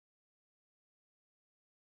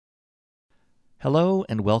Hello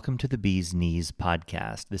and welcome to the Bee's Knees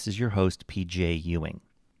podcast. This is your host, PJ Ewing.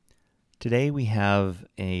 Today we have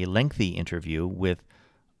a lengthy interview with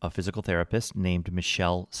a physical therapist named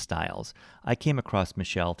Michelle Stiles. I came across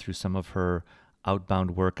Michelle through some of her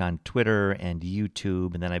outbound work on Twitter and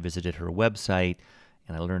YouTube, and then I visited her website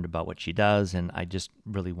and I learned about what she does, and I just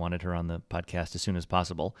really wanted her on the podcast as soon as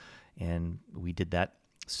possible, and we did that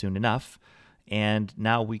soon enough. And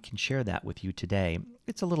now we can share that with you today.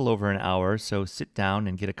 It's a little over an hour, so sit down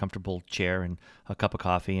and get a comfortable chair and a cup of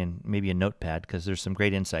coffee and maybe a notepad because there's some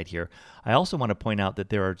great insight here. I also want to point out that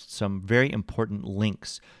there are some very important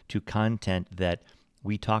links to content that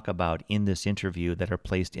we talk about in this interview that are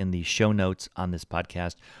placed in the show notes on this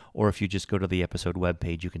podcast, or if you just go to the episode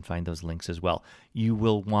webpage, you can find those links as well. You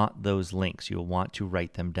will want those links. You'll want to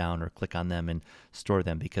write them down or click on them and store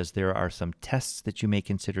them because there are some tests that you may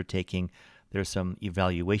consider taking. There's some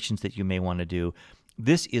evaluations that you may want to do.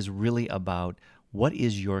 This is really about what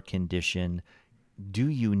is your condition? Do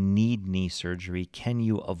you need knee surgery? Can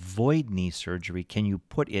you avoid knee surgery? Can you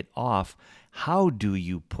put it off? How do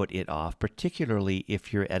you put it off, particularly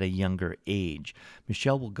if you're at a younger age?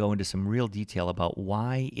 Michelle will go into some real detail about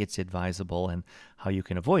why it's advisable and how you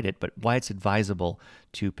can avoid it, but why it's advisable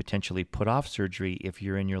to potentially put off surgery if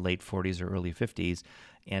you're in your late 40s or early 50s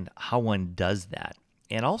and how one does that.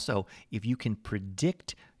 And also, if you can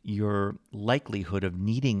predict your likelihood of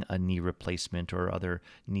needing a knee replacement or other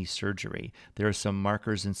knee surgery, there are some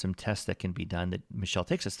markers and some tests that can be done that Michelle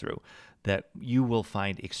takes us through that you will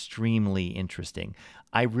find extremely interesting.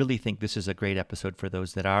 I really think this is a great episode for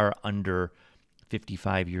those that are under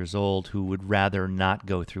 55 years old who would rather not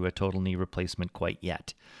go through a total knee replacement quite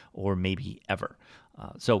yet, or maybe ever.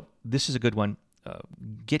 So this is a good one.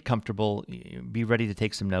 Get comfortable, be ready to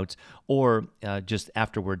take some notes, or just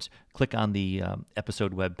afterwards, click on the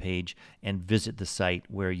episode webpage and visit the site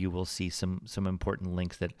where you will see some important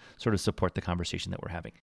links that sort of support the conversation that we're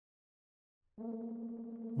having.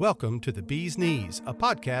 Welcome to The Bee's Knees, a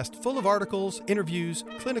podcast full of articles, interviews,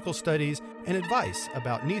 clinical studies, and advice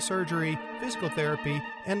about knee surgery, physical therapy,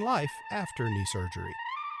 and life after knee surgery.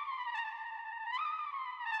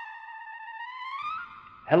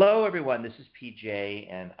 Hello, everyone. This is PJ,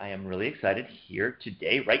 and I am really excited here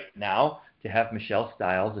today, right now, to have Michelle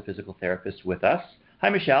Stiles, a physical therapist, with us. Hi,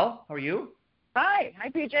 Michelle. How are you? Hi,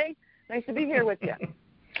 PJ. Nice to be here with you.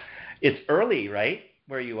 It's early, right,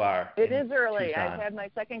 where you are? It is early. Tucson. I've had my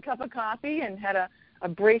second cup of coffee and had a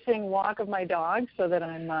bracing walk of my dog so that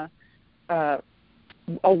I'm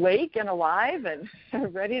awake and alive and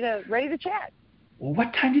ready to chat. Well,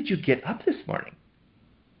 what time did you get up this morning?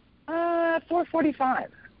 4:45.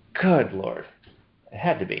 Good Lord. It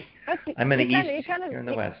had to be. I'm in the east, you're in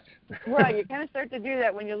the west. Right, you kind of start to do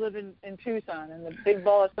that when you live in Tucson and the big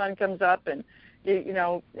ball of sun comes up, and you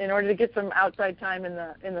know, in order to get some outside time in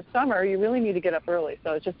the summer, you really need to get up early.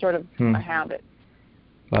 So it's just sort of a habit.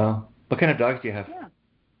 Wow. What kind of dogs do you have?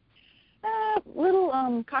 Yeah. Little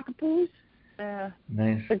cockapoos.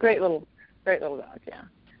 Nice. They're great little dogs, yeah.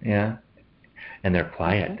 Yeah. And they're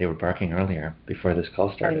quiet. They were barking earlier before this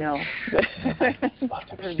call started. I know.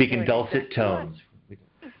 Speaking dulcet tones. We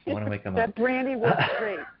want to wake them up. That brandy was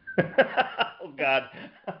great. Oh, God.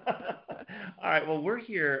 All right. Well, we're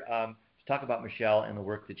here to talk about Michelle and the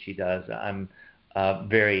work that she does. I'm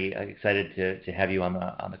very excited to have you on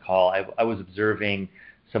the call. I was observing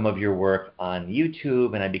some of your work on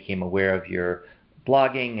YouTube, and I became aware of your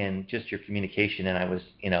blogging and just your communication, and I was,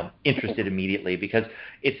 interested immediately because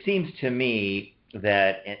it seems to me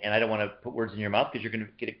that, and I don't want to put words in your mouth because you're going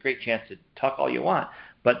to get a great chance to talk all you want,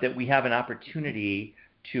 but that we have an opportunity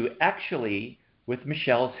to actually, with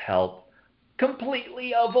Michelle's help,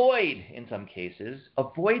 completely avoid, in some cases,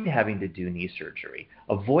 avoid having to do knee surgery,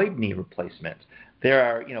 avoid knee replacement. There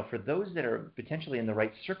are, for those that are potentially in the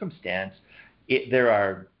right circumstance, there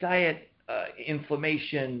are diet,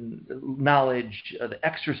 inflammation, knowledge, the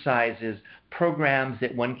exercises, programs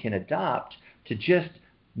that one can adopt to just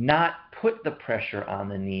not put the pressure on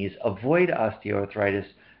the knees, avoid osteoarthritis,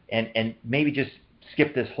 and maybe just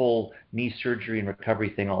skip this whole knee surgery and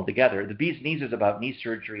recovery thing altogether. The Bee's Knees is about knee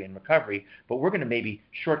surgery and recovery, but we're going to maybe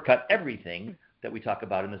shortcut everything that we talk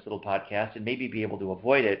about in this little podcast and maybe be able to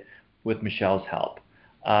avoid it with Michelle's help.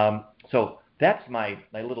 So that's my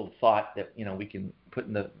little thought that we can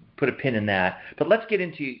put a pin in that. But let's get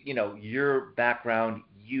into your background,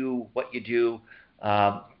 what you do.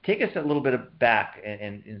 Take us a little bit back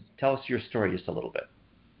and tell us your story just a little bit.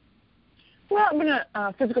 Well, I've been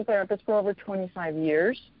a physical therapist for over 25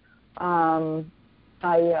 years. I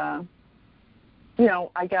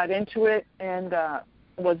got into it and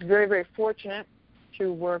was very, very fortunate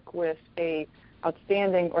to work with a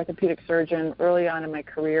outstanding orthopedic surgeon early on in my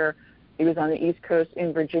career. He was on the East Coast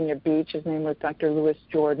in Virginia Beach. His name was Dr. Louis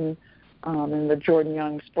Jordan, in the Jordan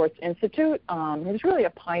Young Sports Institute. He was really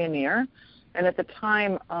a pioneer, and at the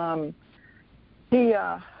time, he,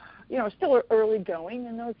 was still early going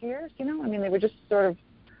in those years. I mean, they were just sort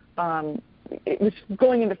of, it was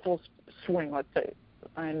going into full swing, let's say,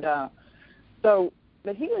 and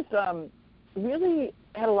but he was really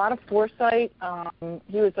had a lot of foresight.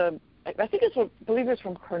 He was I believe he was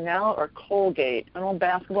from Cornell or Colgate, an old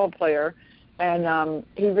basketball player, and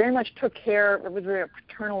he very much took care. It was very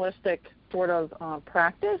paternalistic sort of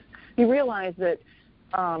practice. He realized that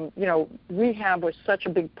rehab was such a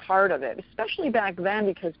big part of it, especially back then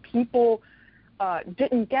because people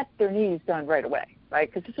didn't get their knees done right away,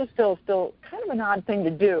 right? Because this was still kind of an odd thing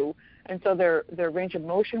to do, and so their range of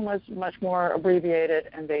motion was much more abbreviated,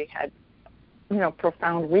 and they had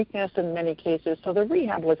profound weakness in many cases. So the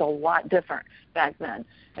rehab was a lot different back then.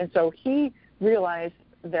 And so he realized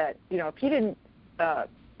that, if he didn't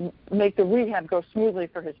make the rehab go smoothly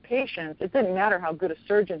for his patients, it didn't matter how good a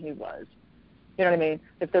surgeon he was. You know what I mean?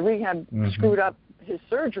 If the rehab screwed up his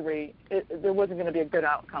surgery, there wasn't going to be a good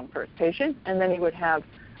outcome for his patient. And then he would have,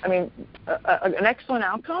 an excellent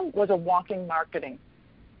outcome was a walking marketing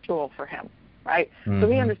tool for him, right? So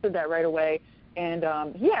he understood that right away. And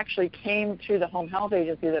he actually came to the home health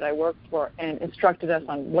agency that I worked for and instructed us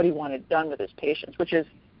on what he wanted done with his patients, which is,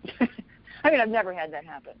 I've never had that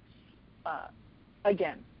happen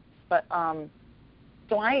again. But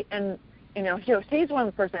he's one of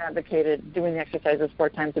the first that advocated doing the exercises 4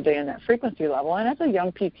 times a day in that frequency level. And as a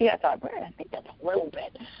young PT, I thought, I think that's a little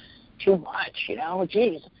bit too much,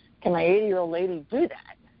 geez, can my 80-year-old lady do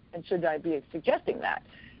that? And should I be suggesting that?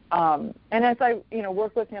 And as I,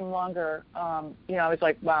 worked with him longer, I was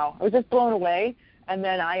like, wow, I was just blown away. And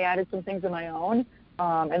then I added some things of my own,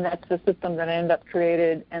 and that's the system that I ended up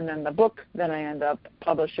created, and then the book that I ended up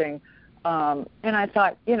publishing. And I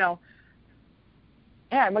thought,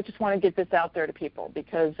 I just want to get this out there to people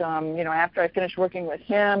because, after I finished working with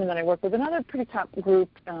him, and then I worked with another pretty top group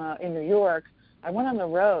in New York, I went on the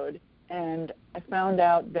road, and I found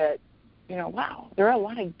out that, wow, there are a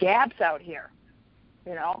lot of gaps out here.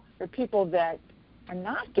 There are people that are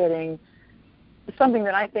not getting something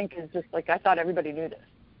that I think is just like I thought everybody knew this.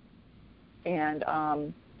 And,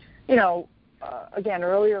 again,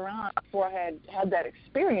 earlier on, before I had that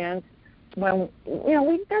experience, when,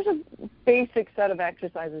 there's a basic set of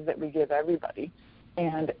exercises that we give everybody.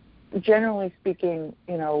 And generally speaking,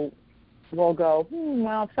 we'll go,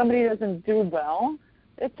 well, if somebody doesn't do well,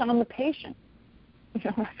 it's on the patient.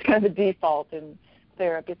 That's kind of the default in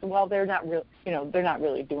therapy. So, well, they're not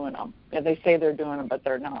really doing them. They say they're doing them, but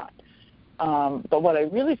they're not. But what I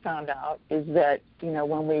really found out is that,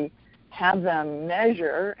 when we have them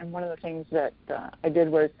measure, and one of the things that I did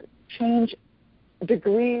was change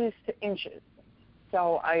degrees to inches.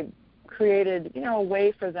 So I created, a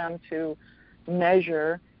way for them to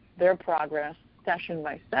measure their progress session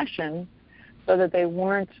by session so that they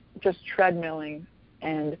weren't just treadmilling.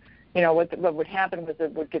 And, what would happen was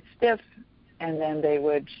it would get stiff, and then they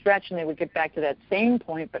would stretch, and they would get back to that same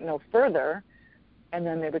point but no further, and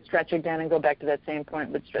then they would stretch again and go back to that same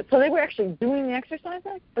point but stretch. So they were actually doing the exercise,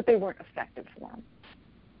 but they weren't effective for them.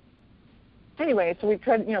 Anyway, so we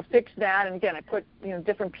tried, fix that, and again, I put,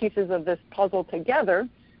 different pieces of this puzzle together,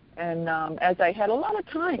 and as I had a lot of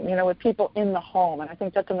time, with people in the home, and I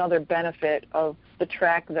think that's another benefit of the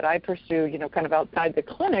track that I pursue, kind of outside the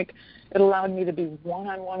clinic, it allowed me to be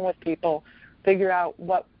one-on-one with people, figure out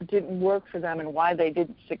what didn't work for them and why they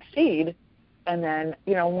didn't succeed, and then,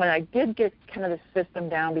 when I did get kind of the system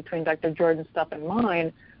down between Dr. Jordan's stuff and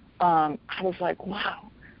mine, I was like,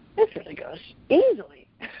 wow, this really goes easily.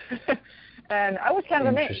 And I was kind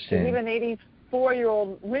of amazed, because even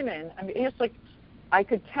 84-year-old women, it's like, I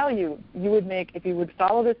could tell you would make, if you would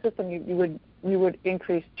follow this system, you would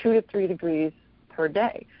increase 2 to 3 degrees per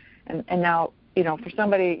day. And now, for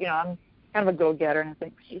somebody, I'm kind of a go-getter, and I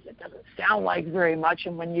think, geez, it doesn't sound like very much.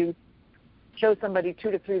 And when you show somebody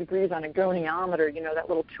 2 to 3 degrees on a goniometer, that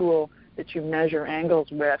little tool that you measure angles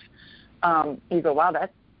with, you go, wow,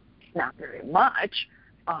 that's not very much.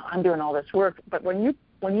 I'm doing all this work. But when you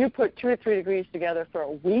put 2 to 3 degrees together for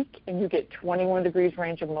a week and you get 21 degrees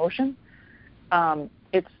range of motion,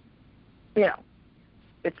 it's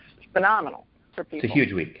phenomenal for people. It's a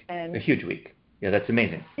huge week. And a huge week. Yeah, that's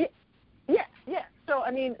amazing. Yeah. So,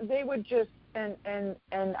 they would just, and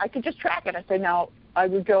I could just track it. I said, now, I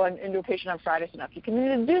would go into a patient on Friday, so now if you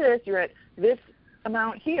continue to do this, you're at this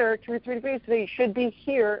amount here, 2 or 3 degrees, so you should be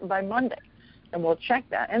here by Monday. And we'll check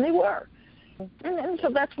that. And they were. And so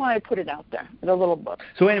that's why I put it out there, the little book.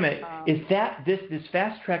 So wait a minute, is that this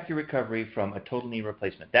Fast Track Your Recovery from a Total Knee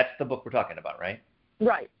Replacement? That's the book we're talking about, right?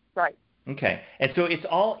 Right. Okay, and so it's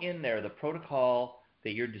all in there, the protocol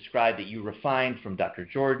that you described, that you refined from Dr.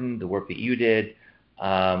 Jordan, the work that you did.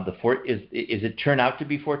 Is it turn out to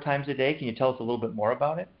be 4 times a day? Can you tell us a little bit more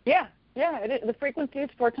about it? Yeah, it is. The frequency is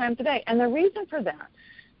 4 times a day. And the reason for that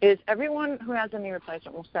is everyone who has a knee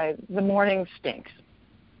replacement will say the morning stinks,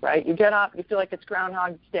 right? You get up, you feel like it's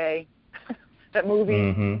Groundhog Day, that movie.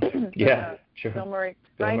 Mm-hmm. Yeah, sure. Bill Murray,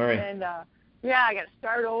 Bill right? Murray. And, I got to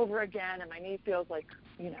start over again, and my knee feels like,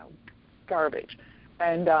 garbage.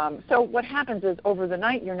 And so what happens is over the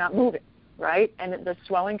night you're not moving, right? And the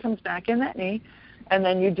swelling comes back in that knee, and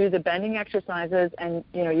then you do the bending exercises, and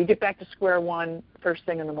you get back to square one first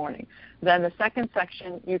thing in the morning. Then the second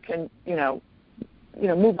section you can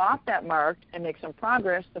move off that mark and make some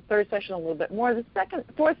progress. The third session a little bit more. The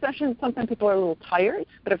fourth session, sometimes people are a little tired,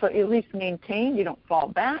 but if at least maintained, you don't fall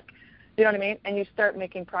back. You know what I mean? And you start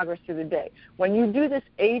making progress through the day. When you do this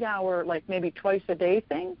 8-hour, like maybe twice a day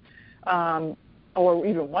thing, or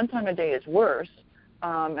even 1 time a day is worse,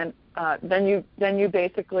 then you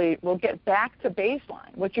basically will get back to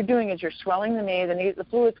baseline. What you're doing is you're swelling the knee, the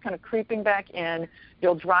fluid's kind of creeping back in,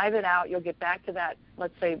 you'll drive it out, you'll get back to that,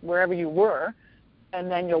 let's say, wherever you were, and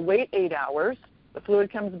then you'll wait 8 hours, the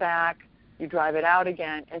fluid comes back, you drive it out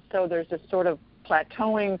again, and so there's this sort of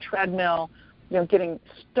plateauing treadmill, getting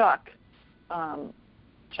stuck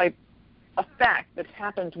type effect that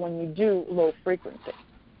happens when you do low frequency.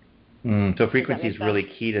 So frequency is really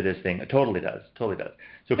key to this thing. It totally does.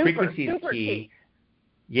 So frequency is key.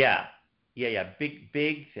 Yeah.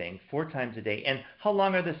 Big thing. 4 times a day. And how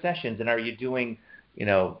long are the sessions? And are you doing,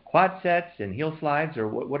 quad sets and heel slides, or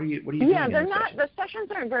what are you doing? Yeah, they're not. The sessions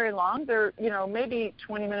aren't very long. They're maybe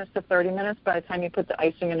 20 minutes to 30 minutes by the time you put the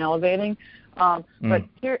icing and elevating. But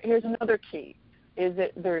here's another key: is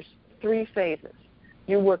that there's 3 phases.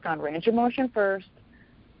 You work on range of motion first,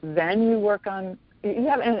 then you work on you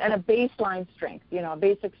have and a baseline strength, a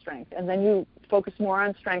basic strength, and then you focus more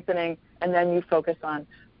on strengthening, and then you focus on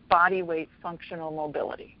body weight functional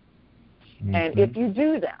mobility. Mm-hmm. And if you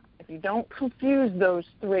do that, if you don't confuse those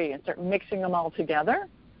 3 and start mixing them all together,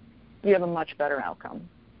 you have a much better outcome.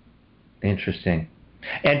 Interesting.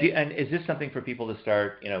 And is this something for people to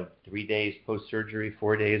start, 3 days post-surgery,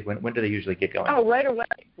 4 days? When do they usually get going? Oh, right away.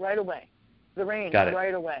 The range, Got it.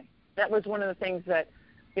 Right away. That was one of the things that,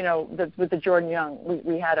 with the Jordan Young,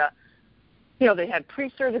 we had they had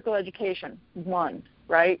pre-surgical education, 1,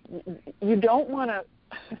 right? You don't want to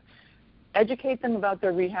educate them about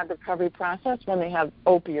their rehab recovery process when they have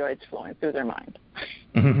opioids flowing through their mind.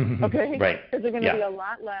 Okay? Right. Because they're going to be a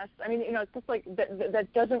lot less. I mean, it's just like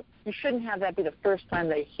that doesn't, you shouldn't have that be the first time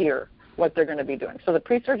they hear what they're going to be doing. So the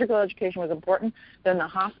pre-surgical education was important. Then the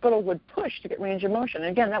hospital would push to get range of motion.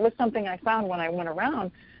 And again, that was something I found when I went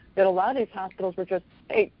around, that a lot of these hospitals were just,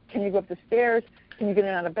 hey, can you go up the stairs? Can you get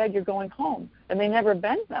in out of bed? You're going home. And they never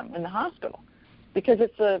bend them in the hospital because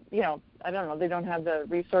it's I don't know, they don't have the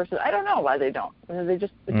resources. I don't know why they don't.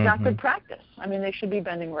 It's not good practice. I mean, they should be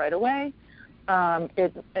bending right away. Back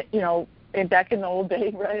in the old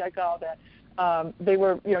days, right, I call that, they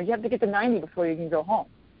were, you have to get to 90 before you can go home.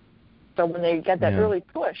 So when they get that early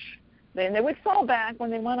push, then they would fall back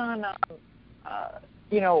when they went on,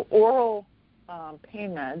 oral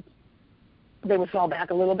pain meds. They would fall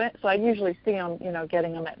back a little bit. So I usually see them,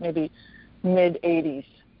 getting them at maybe mid-80s.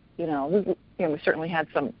 We certainly had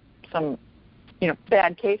some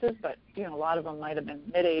bad cases, but a lot of them might have been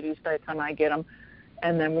mid-80s by the time I get them,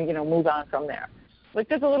 and then we move on from there. Like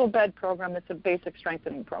there's a little bed program that's a basic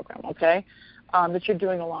strengthening program, okay, that you're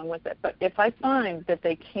doing along with it. But if I find that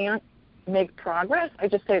they can't make progress, I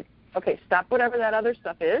just say, okay, stop whatever that other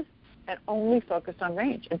stuff is and only focus on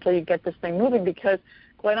range until you get this thing moving, because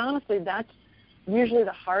quite honestly, that's usually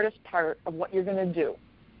the hardest part of what you're going to do.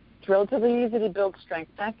 It's relatively easy to build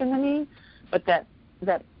strength back in the knee, but that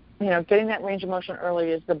getting that range of motion early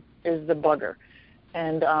is the bugger.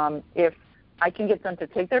 And if I can get them to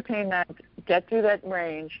take their pain meds, get through that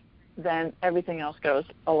range, then everything else goes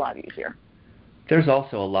a lot easier. There's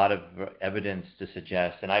also a lot of evidence to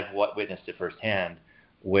suggest, and I've witnessed it firsthand,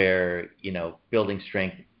 where building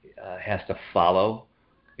strength has to follow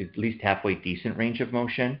at least halfway decent range of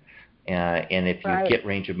motion. And if you get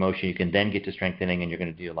range of motion, you can then get to strengthening, and you're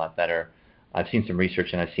going to do a lot better. I've seen some research,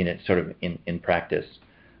 and I've seen it sort of in practice.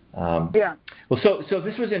 Well, so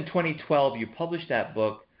this was in 2012. You published that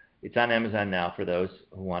book. It's on Amazon now for those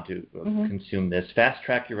who want to consume this. Fast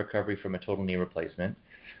Track Your Recovery from a Total Knee Replacement.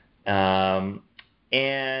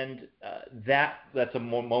 And that's a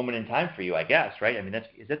moment in time for you, I guess, right? I mean,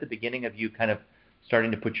 is that the beginning of you kind of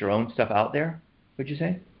starting to put your own stuff out there, would you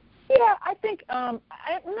say? Yeah, I think I'm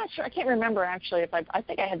not sure. I can't remember actually if I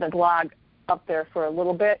think I had the blog up there for a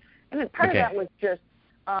little bit, and then part of that was just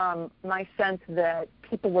my sense that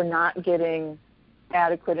people were not getting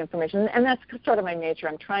adequate information, and that's sort of my nature.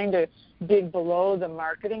 I'm trying to dig below the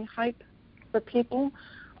marketing hype for people.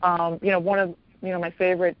 One of my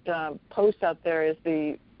favorite posts out there is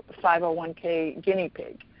the 501k guinea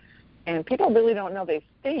pig, and people really don't know. They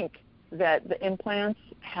think that the implants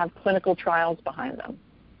have clinical trials behind them.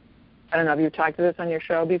 I don't know. Have you talked to this on your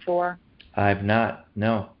show before? I've not.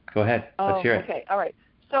 No. Go ahead. Let's hear it. Okay. All right.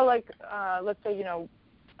 So, let's say,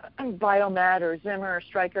 Biomed or Zimmer or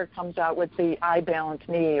Stryker comes out with the iBalance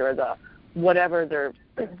knee or the whatever their,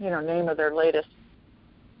 name of their latest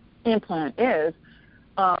implant is.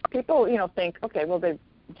 People, think, okay, well, they've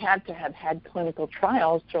had to have had clinical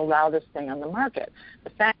trials to allow this thing on the market. The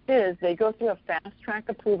fact is they go through a fast-track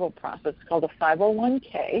approval process called a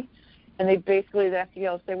 501k, and the FDA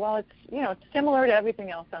will say, well, it's similar to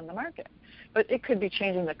everything else on the market. But it could be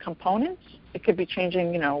changing the components. It could be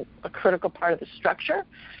changing, a critical part of the structure.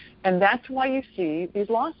 And that's why you see these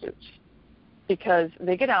lawsuits, because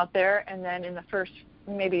they get out there, and then in the first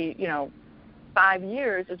maybe, 5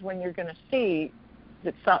 years is when you're going to see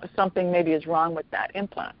that something maybe is wrong with that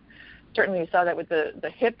implant. Certainly you saw that with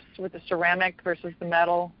the hips, with the ceramic versus the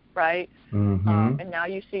metal, right? Mm-hmm. And now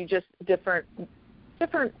you see just different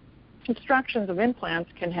constructions of implants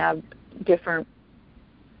can have different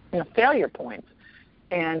failure points,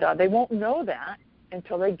 and they won't know that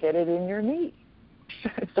until they get it in your knee.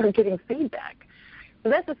 Start getting feedback. So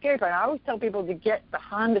that's the scary part. I always tell people to get the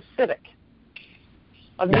Honda Civic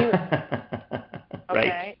of knee replacement. Okay,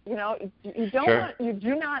 right. You don't Sure. want, you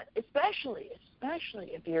do not, especially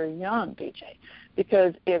if you're young, BJ,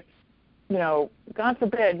 because if God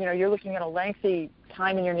forbid, you're looking at a lengthy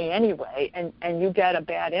time in your knee anyway, and you get a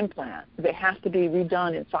bad implant, it has to be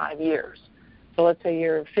redone in 5 years. So let's say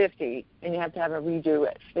you're 50 and you have to have a redo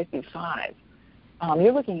at 55.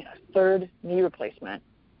 You're looking at a third knee replacement,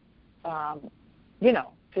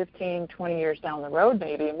 15, 20 years down the road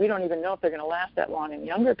maybe, and we don't even know if they're going to last that long in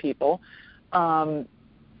younger people. By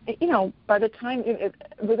the time,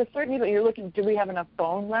 with a third knee, you're looking, do we have enough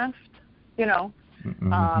bone left,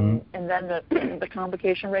 Mm-hmm. And then the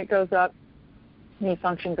complication rate goes up, knee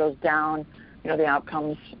function goes down, the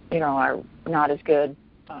outcomes, are not as good.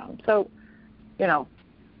 So, you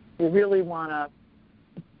really want to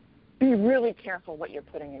be really careful what you're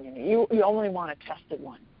putting in your knee. You only want a tested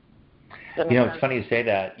one. It's funny you say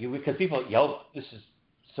that because people yell. This is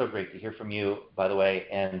so great to hear from you, by the way,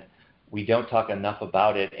 and we don't talk enough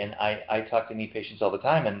about it. And I talk to knee patients all the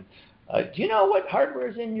time. And do you know what hardware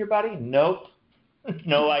is in your body? Nope,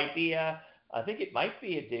 no idea. I think it might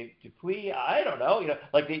be a Dupuis. I don't know.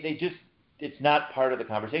 They just, it's not part of the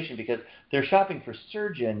conversation because they're shopping for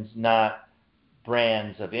surgeons, not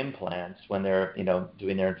brands of implants when they're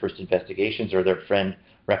doing their first investigations or their friend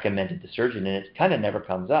recommended the surgeon, and it kind of never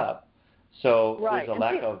comes up. So right. There's a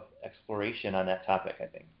lack of exploration on that topic, I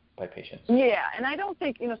think, by patients. Yeah, and I don't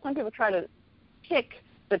think some people try to pick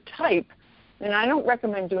the type, and I don't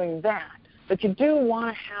recommend doing that. But you do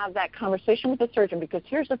want to have that conversation with the surgeon because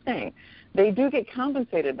here's the thing: they do get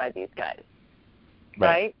compensated by these guys,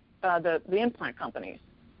 right? The implant companies.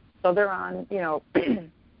 So they're on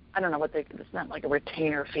I don't know what it's not like a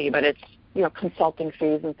retainer fee, but it's, consulting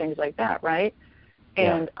fees and things like that, right?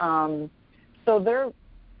 Yeah. And so they're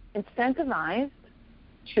incentivized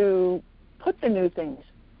to put the new things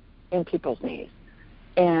in people's knees.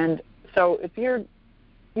 And so if you're,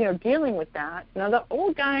 dealing with that, the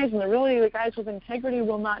old guys and the guys with integrity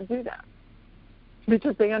will not do that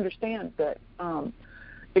because they understand that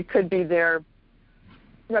it could be their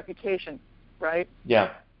reputation, right?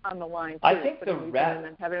 Yeah. On the line. I think the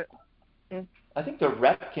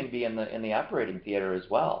rep can be in the operating theater as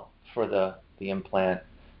well for the implant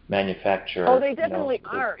manufacturer. Oh, they definitely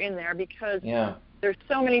are in there because there's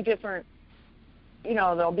so many different,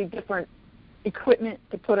 there'll be different equipment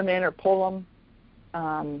to put them in or pull them,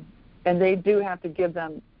 and they do have to give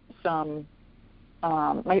them some.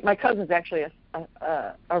 My cousin's actually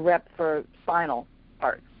a rep for spinal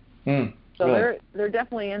parts, so really? they're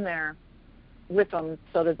definitely in there with them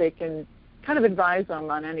so that they can kind of advise them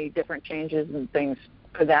on any different changes and things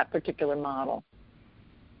for that particular model.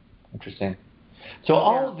 Interesting. So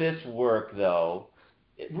all of this work, though,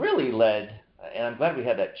 it really led, and I'm glad we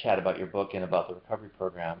had that chat about your book and about the recovery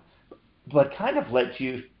program, but kind of led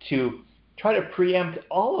you to try to preempt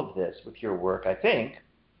all of this with your work, I think,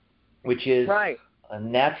 which is a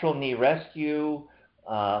natural knee rescue,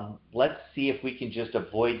 let's see if we can just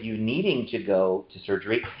avoid you needing to go to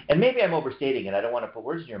surgery. And maybe I'm overstating it. I don't want to put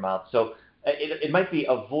words in your mouth. So it might be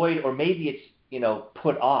avoid, or maybe it's,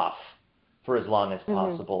 put off for as long as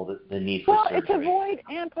possible, the need for surgery. Well, it's avoid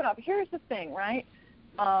and put off. Here's the thing, right?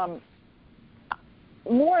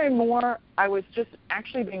 More and more, I was just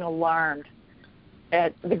actually being alarmed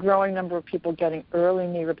at the growing number of people getting early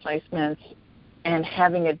knee replacements and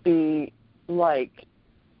having it be like,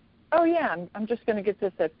 oh, yeah, I'm just going to get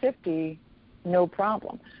this at 50, no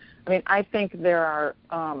problem. I mean, I think there are,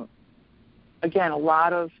 again, a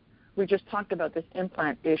lot of, we just talked about this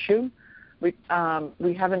implant issue. We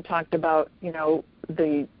haven't talked about,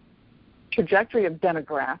 the trajectory of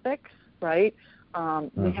demographics, right?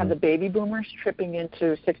 We have the baby boomers tripping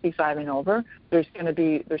into 65 and over. There's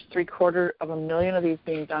 750,000 of these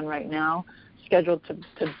being done right now, scheduled to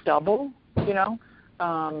double, in a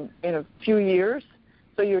few years.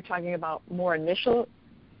 So you're talking about more initial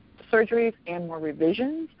surgeries and more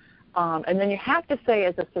revisions. And then you have to say,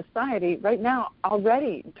 as a society, right now,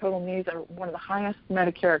 already total knees are one of the highest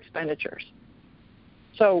Medicare expenditures.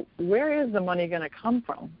 So where is the money going to come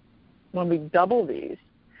from when we double these?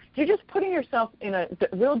 You're just putting yourself in a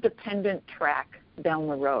real dependent track down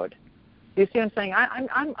the road. You see what I'm saying?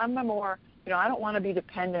 I'm a more, I don't want to be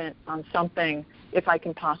dependent on something if I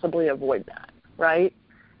can possibly avoid that, right?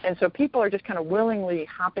 And so people are just kind of willingly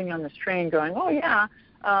hopping on this train going, oh, yeah.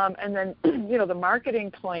 And then, the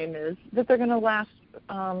marketing claim is that they're going to last,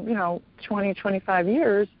 20, 25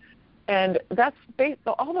 years. And that's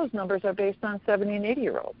all those numbers are based on 70 and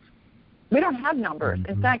 80-year-olds. We don't have numbers.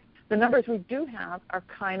 Mm-hmm. In fact, the numbers we do have are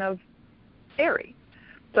kind of scary.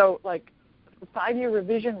 So, like, 5-year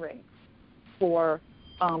revision rates for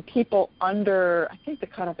people under, I think the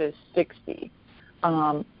cutoff is 60.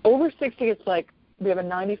 Over 60, it's like we have a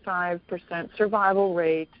 95% survival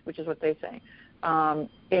rate, which is what they say,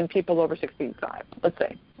 in people over 65, let's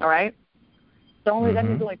say, all right? So that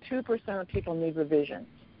means only 2% of people need revisions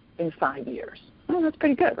in 5 years. Oh, that's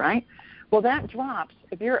pretty good, right? Well, that drops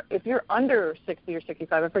if you're under 60 or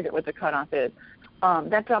 65. I forget what the cutoff is.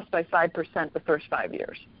 That drops by 5% the first 5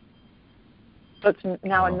 years. So it's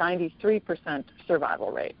now a 93%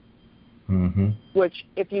 survival rate. Mm-hmm. Which,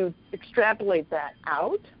 if you extrapolate that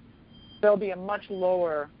out, there'll be a much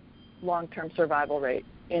lower long-term survival rate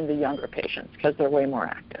in the younger patients because they're way more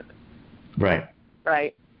active. Right.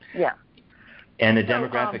 Right. Yeah. And the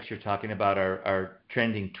demographics you're talking about are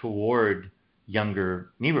trending toward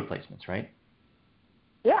younger knee replacements, right?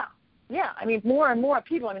 Yeah. I mean, more and more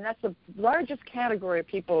people. I mean, that's the largest category of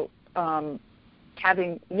people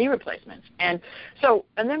having knee replacements. And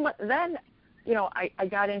then I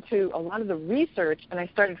got into a lot of the research, and I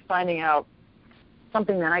started finding out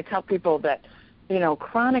something that I tell people that,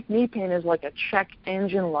 chronic knee pain is like a check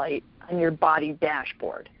engine light on your body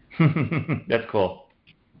dashboard. That's cool.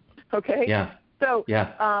 Okay? Yeah. So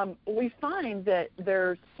we find that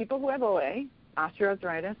there's people who have OA,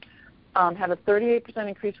 osteoarthritis, have a 38%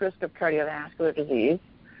 increased risk of cardiovascular disease,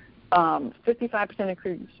 55%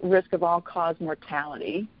 increased risk of all-cause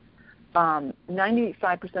mortality,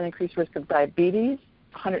 95% increased risk of diabetes,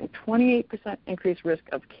 128% increased risk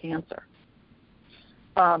of cancer.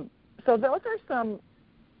 So those are some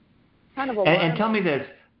kind of alarming. And tell me this,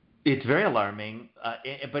 it's very alarming,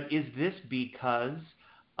 but is this because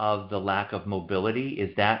of the lack of mobility? Is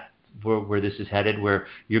that where this is headed, where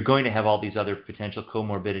you're going to have all these other potential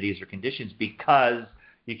comorbidities or conditions because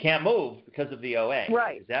you can't move because of the OA?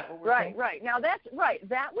 Right. Is that what we're saying? Right. Now, that's right.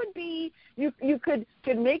 That would be, you could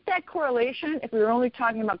make that correlation if we were only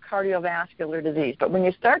talking about cardiovascular disease. But when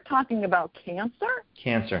you start talking about cancer,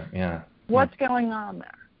 what's going on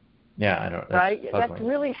there? Yeah, I don't. That's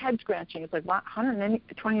really head-scratching. It's like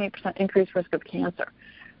 128% increased risk of cancer.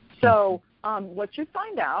 So what you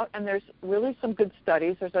find out, and there's really some good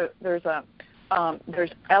studies. There's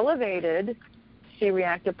elevated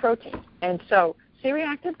C-reactive protein, and so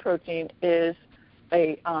C-reactive protein is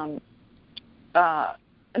an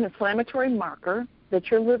inflammatory marker that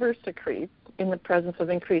your liver secretes in the presence of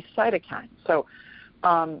increased cytokines. So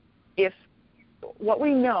if what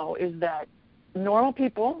we know is that normal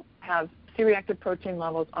people have C-reactive protein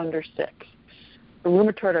levels under 6.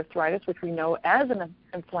 Rheumatoid arthritis, which we know as an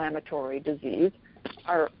inflammatory disease,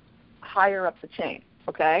 are higher up the chain,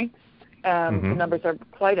 okay? The numbers are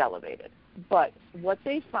quite elevated. But what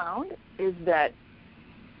they found is that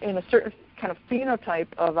in a certain kind of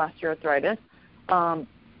phenotype of osteoarthritis,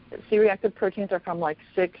 C-reactive proteins are from like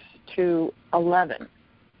 6 to 11.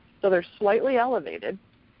 So they're slightly elevated.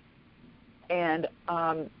 And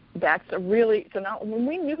that's a really, so now when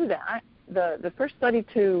we knew that, the first study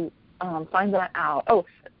to find that out,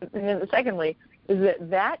 and then secondly, is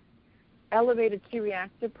that elevated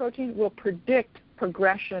C-reactive protein will predict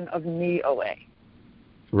progression of knee OA.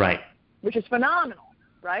 Right. Which is phenomenal,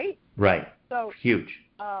 right? Right. So huge.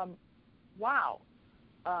 Wow.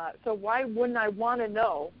 So why wouldn't I want to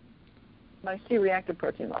know my C-reactive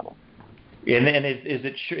protein level? And is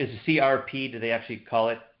it CRP? Do they actually call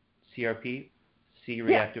it CRP?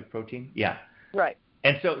 C-reactive protein? Yeah. Right.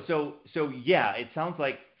 And so yeah, it sounds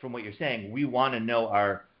like from what you're saying, we want to know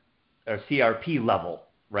our CRP level,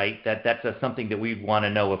 right? That's something that we want to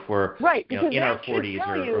know if we're right, in our 40s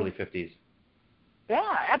or early 50s.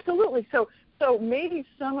 Yeah, absolutely. So maybe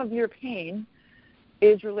some of your pain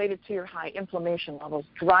is related to your high inflammation levels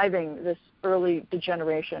driving this early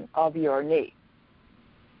degeneration of your knee.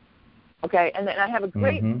 Okay, and then I have a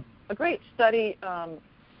great study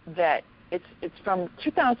that it's from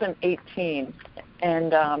 2018,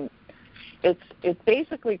 and it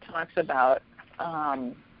basically talks about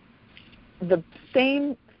the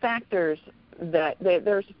same factors that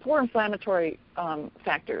there's 4 inflammatory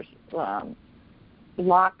factors: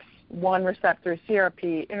 LOX1 receptor,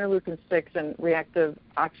 CRP, interleukin-6, and reactive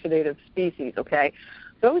oxidative species. Okay,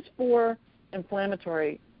 those 4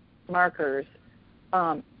 inflammatory markers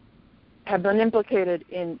have been implicated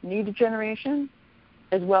in knee degeneration,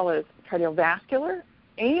 as well as cardiovascular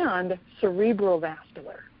and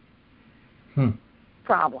cerebrovascular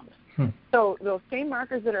problems. So those same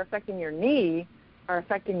markers that are affecting your knee are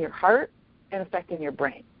affecting your heart and affecting your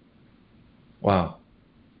brain. Wow.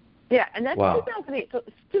 Yeah, and that's 2008. So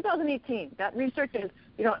it's 2018. That research is,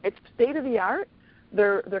 it's state of the art.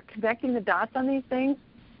 They're connecting the dots on these things,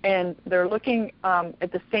 and they're looking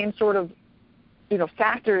at the same sort of,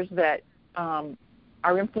 factors that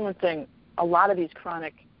are influencing a lot of these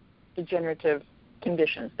chronic degenerative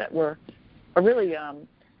conditions that are really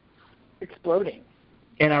exploding.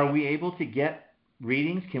 And are we able to get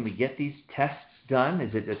readings? Can we get these tests done?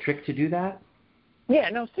 Is it a trick to do that? Yeah,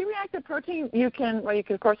 no, C-reactive protein, you can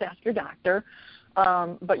of course ask your doctor,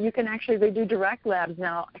 but you can actually, they do direct labs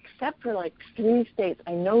now, except for like 3 states.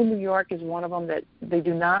 I know New York is one of them that they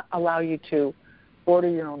do not allow you to order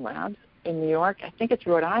your own labs. In New York, I think it's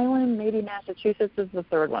Rhode Island, maybe Massachusetts is the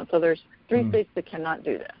 3rd one. So there's 3 states that cannot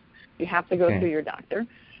do this. You have to go through your doctor.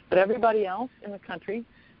 But everybody else in the country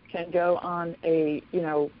can go on a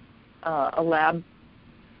lab,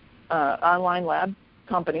 online lab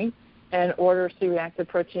company and order C-reactive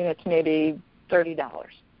protein. It's maybe $30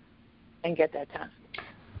 and get that test.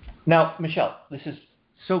 Now, Michelle, this is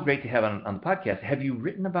so great to have on the podcast. Have you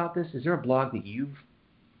written about this? Is there a blog that you've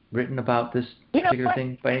written about this particular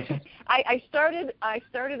thing by any chance? I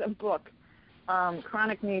started a book,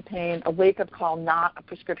 Chronic Knee Pain, a wake-up call, not a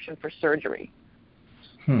prescription for surgery.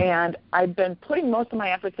 And I've been putting most of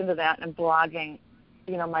my efforts into that and blogging.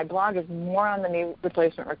 My blog is more on the knee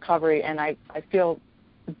replacement recovery, and I feel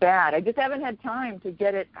bad. I just haven't had time to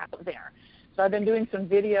get it out there. So I've been doing some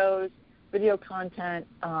video content,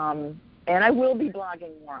 and I will be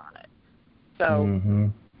blogging more on it.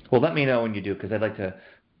 So, well, let me know when you do, because I'd like to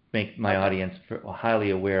make my audience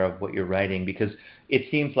highly aware of what you're writing, because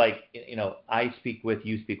it seems like, you speak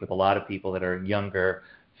with a lot of people that are younger,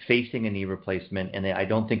 facing a knee replacement, and I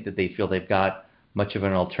don't think that they feel they've got much of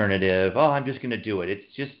an alternative. Oh, I'm just going to do it. It's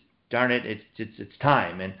just, darn it, it's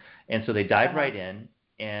time. And so they dive right in,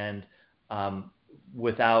 and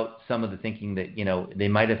without some of the thinking that, they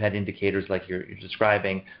might have had indicators like you're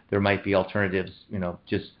describing. There might be alternatives,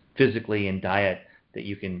 just physically and diet that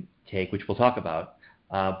you can take, which we'll talk about.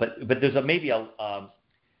 But there's maybe a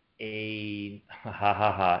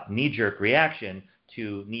knee-jerk reaction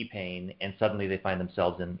to knee pain, and suddenly they find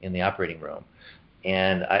themselves in the operating room.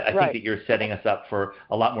 And I think that you're setting us up for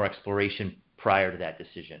a lot more exploration prior to that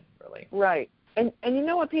decision, really. Right. And you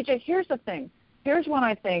know what, PJ, here's the thing. Here's what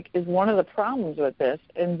I think is one of the problems with this,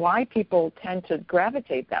 and why people tend to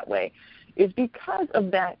gravitate that way, is because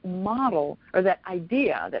of that model, or that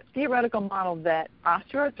idea, that theoretical model that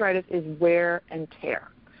osteoarthritis is wear and tear.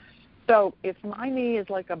 So if my knee is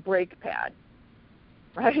like a brake pad,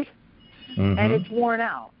 right, and it's worn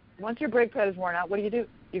out, once your brake pad is worn out, what do?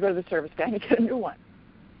 You go to the service guy and you get a new one,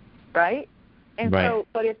 right? And so,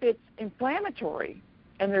 but if it's inflammatory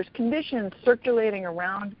and there's conditions circulating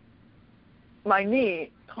around my knee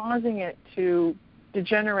causing it to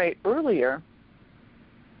degenerate earlier,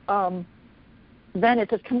 then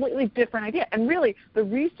it's a completely different idea. And really, the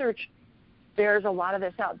research bears a lot of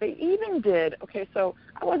this out. They even did, so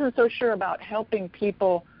I wasn't so sure about helping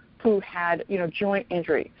people who had, joint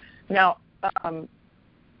injury. Now,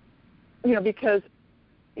 because,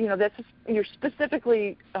 that's you're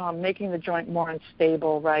specifically making the joint more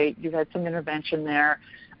unstable, right? You've had some intervention there.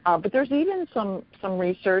 But there's even some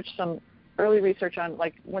research, some early research on,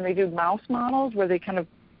 like, when they do mouse models where they kind of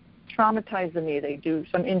traumatize the knee, they do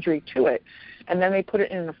some injury to it, and then they put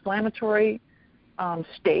it in an inflammatory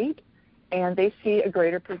state, and they see a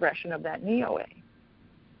greater progression of that knee OA,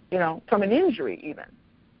 from an injury even.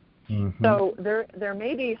 Mm-hmm. So there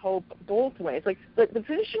may be hope both ways. Like the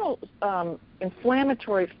traditional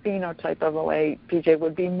inflammatory phenotype of OA, PJ,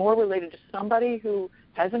 would be more related to somebody who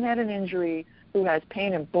hasn't had an injury, who has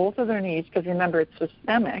pain in both of their knees, because remember, it's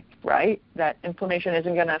systemic, right? That inflammation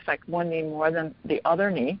isn't going to affect one knee more than the other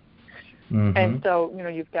knee. Mm-hmm. And so,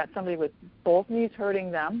 you've got somebody with both knees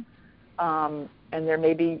hurting them, and they're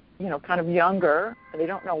maybe, kind of younger, and they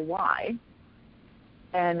don't know why.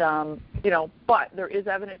 And, but there is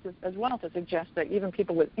evidence as well to suggest that even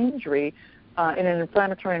people with injury in an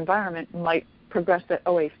inflammatory environment might progress that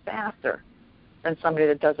OA faster than somebody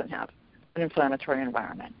that doesn't have an inflammatory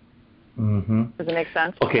environment. Mm-hmm. Does it make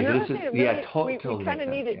sense? Okay, so this is, totally we kind of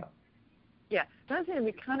need it. Yeah. Yeah, another thing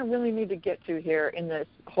we kind of really need to get to here in this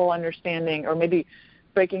whole understanding, or maybe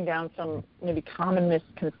breaking down some maybe common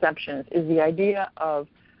misconceptions, is the idea of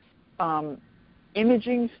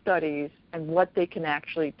imaging studies and what they can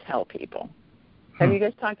actually tell people. Have you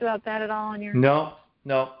guys talked about that at all in your? No.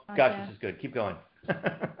 Okay. Gosh, this is good. Keep going.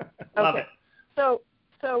 Love it. So,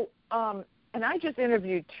 and I just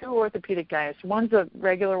interviewed 2 orthopedic guys. One's a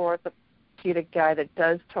regular orthopedic guy that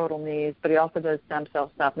does total knees, but he also does stem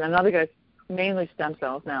cell stuff, and another guy's mainly stem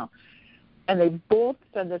cells now. And they both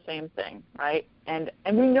said the same thing, right? And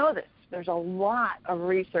we know this. There's a lot of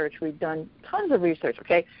research. We've done tons of research,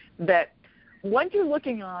 okay, that when you're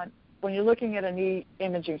looking at a knee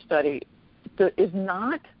imaging study, is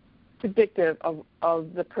not predictive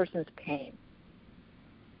of the person's pain.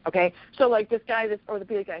 Okay? So like this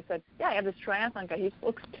orthopedic guy said, yeah, I have this triathlon guy. He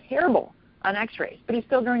looks terrible on x-rays, but he's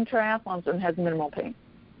still doing triathlons and has minimal pain.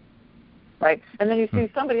 Right? And then you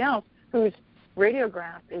see somebody else whose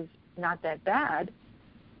radiograph is not that bad,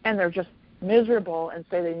 and they're just miserable and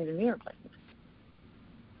say they need a knee replacement.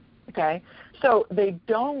 Okay? So they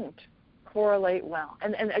don't correlate well.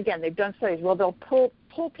 And again, they've done studies. Well, they'll pull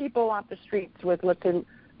people off the streets with, let's say,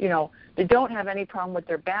 they don't have any problem with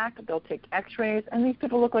their back. They'll take x-rays, and these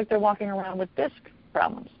people look like they're walking around with disc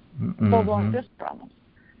problems, full-blown disc problems.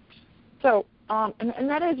 So, and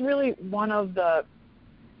that is really one of the,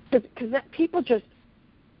 because people just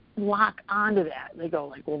lock onto that. They go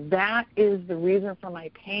like, well, that is the reason for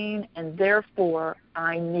my pain, and therefore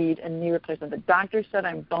I need a knee replacement. The doctor said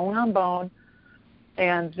I'm bone on bone,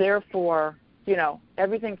 and therefore,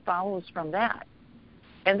 everything follows from that.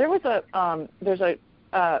 And there was there's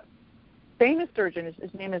a famous surgeon.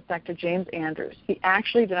 His name is Dr. James Andrews. He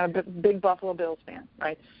actually did. I'm a big Buffalo Bills fan,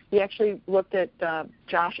 right? He actually looked at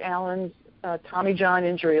Josh Allen's Tommy John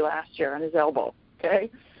injury last year on his elbow. Okay.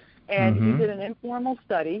 And he did an informal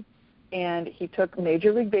study, and he took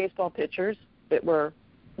Major League Baseball pitchers that were,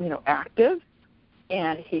 active,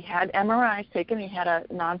 and he had MRIs taken. He had a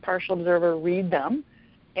non-partial observer read them,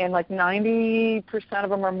 and like 90% of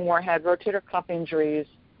them or more had rotator cuff injuries,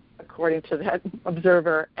 according to that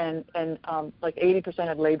observer, and like 80%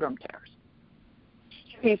 had labrum tears.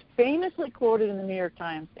 He's famously quoted in the New York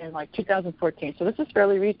Times in like 2014, so this is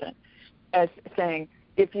fairly recent, as saying,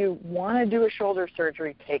 if you want to do a shoulder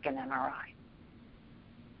surgery, take an MRI.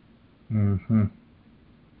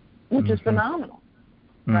 Which is phenomenal,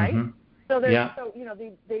 right? So they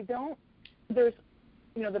don't. There's,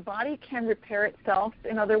 the body can repair itself.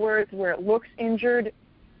 In other words, where it looks injured,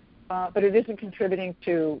 but it isn't contributing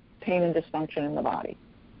to pain and dysfunction in the body.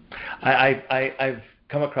 I've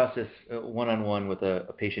come across this one-on-one with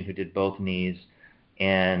a patient who did both knees,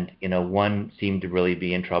 and one seemed to really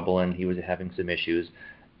be in trouble and he was having some issues,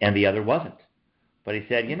 and the other wasn't. But he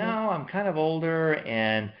said, I'm kind of older,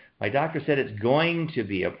 and my doctor said it's going to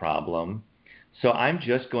be a problem, so I'm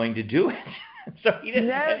just going to do it. So he didn't.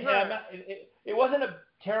 It wasn't a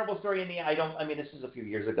terrible story in the. This is a few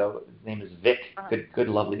years ago. His name is Vic. Good,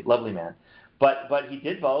 lovely man. But he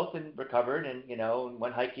did both and recovered, and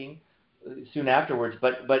went hiking soon afterwards.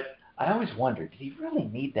 But I always wondered, did he really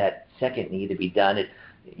need that second knee to be done?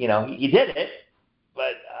 He did it,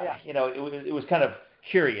 but it was kind of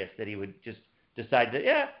curious that he would just decide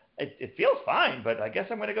that it feels fine, but I guess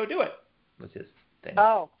I'm going to go do it. Was his thing.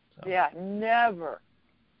 Never.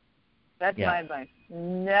 That's my advice.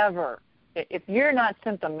 Never. If you're not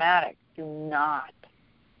symptomatic, do not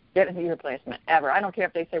get a knee replacement ever. I don't care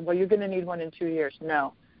if they say, well, you're going to need one in 2 years.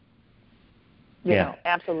 No.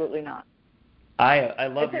 Absolutely not. I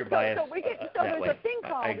love your bias. There's a thing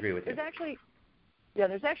called. I agree with you.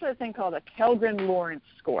 There's actually a thing called a Kellgren-Lawrence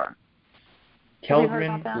score.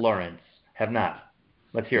 Kellgren-Lawrence. Have not.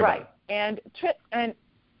 Let's hear about it. And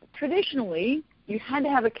traditionally, you had to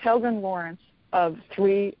have a Kellgren-Lawrence of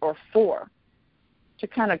 3 or 4 to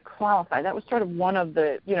kind of qualify. That was sort of one of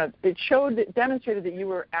the, it demonstrated that you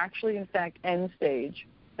were actually, in fact, end stage,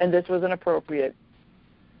 and this was an appropriate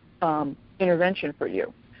intervention for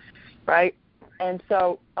you, right? And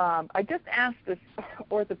so I just asked this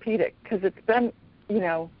orthopedic because it's been,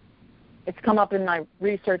 it's come up in my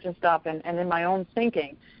research and stuff and in my own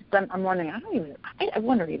thinking. So I'm wondering, I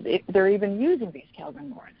wonder if they're even using these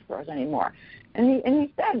Kellgren-Lawrence scores anymore. And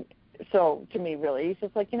he said so to me, really. He's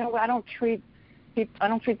just like, I don't treat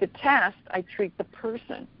the test, I treat the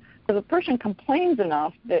person. So the person complains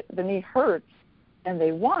enough that the knee hurts and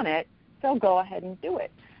they want it, they'll go ahead and do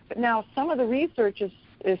it. But now some of the research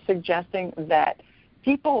is suggesting that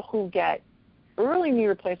people who get early knee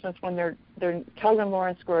replacements when their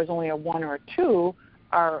Kellgren-Lawrence score is only a 1 or a 2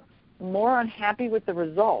 are more unhappy with the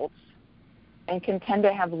results and can tend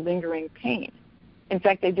to have lingering pain. In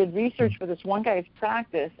fact, they did research for this one guy's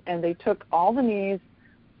practice, and they took all the knees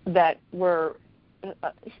that were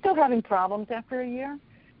still having problems after a year,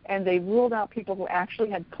 and they ruled out people who actually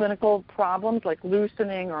had clinical problems like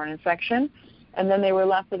loosening or an infection, and then they were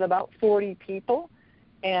left with about 40 people.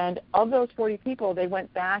 And of those 40 people, they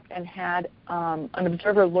went back and had an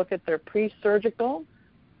observer look at their pre-surgical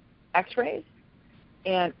x-rays,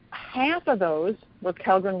 and half of those were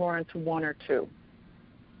Kellgren-Lawrence 1 or 2.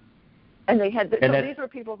 And they had these were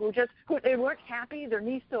people who they weren't happy, their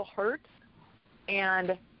knee still hurt,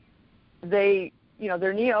 and they,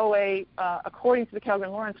 their knee OA, according to the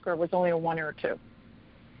Kellgren-Lawrence score, was only a 1 or a 2.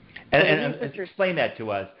 And explain that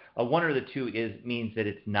to us. A 1 or the 2 means that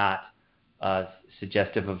it's not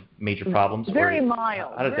suggestive of major problems? Very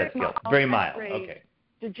mild. How does that feel? Very mild. Okay.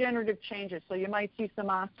 Degenerative changes. So you might see some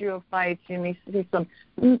osteophytes. You may see some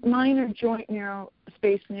minor joint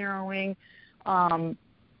space narrowing.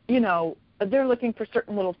 They're looking for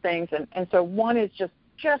certain little things, and so 1 is just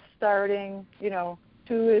starting. 2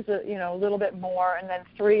 is a little bit more, and then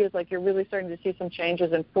 3 is like you're really starting to see some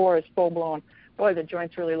changes, and 4 is full blown. Boy, the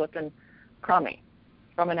joint's really looking crummy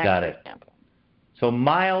from an X-ray standpoint. So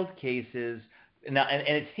mild cases. Now, and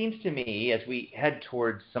it seems to me, as we head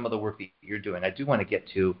towards some of the work that you're doing, I do want to get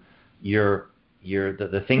to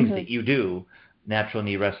the things that you do, natural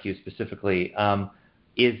knee rescue specifically,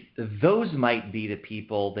 is those might be the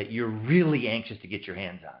people that you're really anxious to get your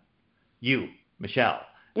hands on. You, Michelle,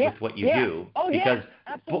 with what you do. Oh, because,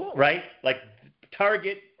 absolutely. Right? Like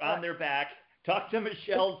target on their back, talk to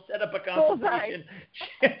Michelle, set up a consultation.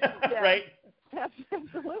 Right?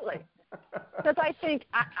 Absolutely. Because I think,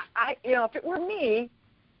 if it were me,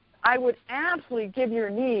 I would absolutely give your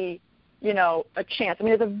knee, a chance. I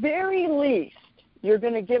mean, at the very least, you're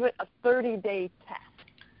going to give it a 30-day test,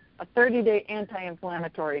 a 30-day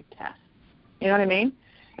anti-inflammatory test. You know what I mean?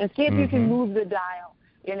 And see if you can move the dial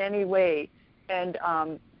in any way. And,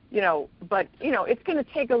 but, it's going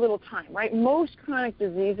to take a little time, right? Most chronic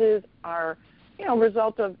diseases are,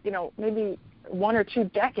 result of, maybe 1 or 2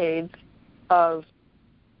 decades of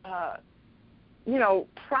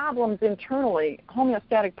problems internally,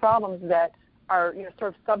 homeostatic problems that are,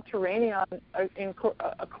 sort of subterranean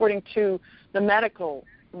according to the medical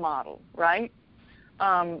model, right?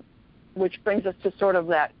 Which brings us to sort of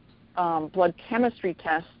that blood chemistry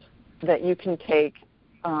test that you can take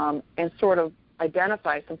and sort of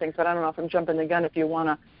identify some things. But I don't know if I'm jumping the gun if you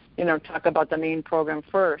want to, talk about the main program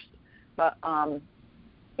first. But, Well,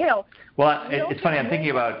 it's funny. I'm thinking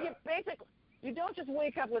about... Basically, you don't just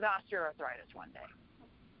wake up with osteoarthritis one day.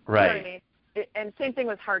 Right. You know what I mean? And same thing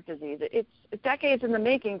with heart disease. It's decades in the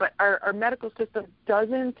making, but our medical system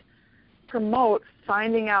doesn't promote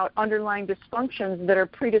finding out underlying dysfunctions that are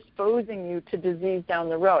predisposing you to disease down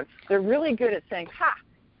the road. They're really good at saying,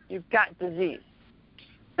 you've got disease,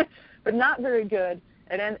 but not very good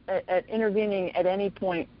at intervening at any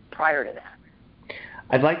point prior to that.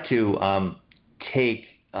 I'd like to take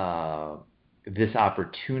this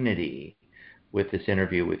opportunity with this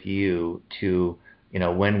interview with you to,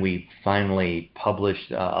 when we finally publish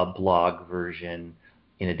a blog version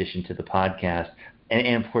in addition to the podcast,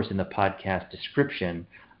 and of course in the podcast description,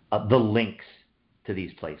 the links to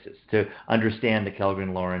these places, to understand the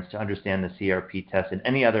Kellgren-Lawrence, to understand the CRP test, and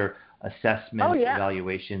any other assessment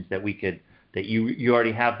evaluations that we could, that you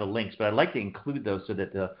already have the links, but I'd like to include those so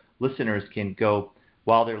that the listeners can go,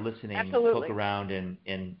 while they're listening, poke around and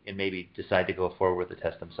maybe decide to go forward with the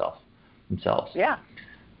test themselves. Yeah,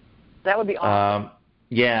 that would be awesome.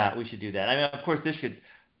 Yeah, we should do that. I mean, of course, this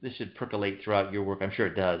should percolate throughout your work. I'm sure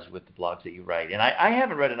it does with the blogs that you write. And I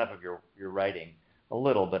haven't read enough of your writing, a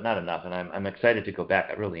little, but not enough. And I'm excited to go back.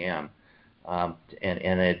 I really am. And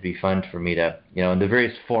it'd be fun for me to, in the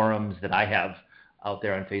various forums that I have out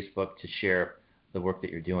there on Facebook to share the work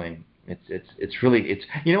that you're doing. It's really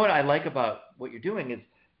you know what I like about what you're doing is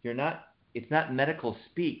it's not medical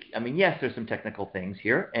speak. I mean, yes, there's some technical things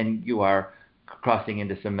here, and you are crossing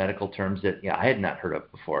into some medical terms that I had not heard of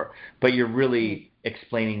before, but you're really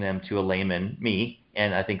explaining them to a layman, me,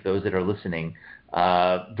 and I think those that are listening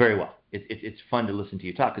very well. It's fun to listen to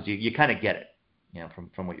you talk because you kind of get it,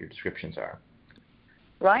 from what your descriptions are.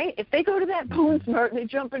 Right? If they go to that BoneSmart and they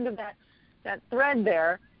jump into that thread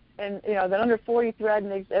there, and that under 40 thread,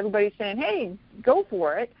 and everybody's saying, "Hey, go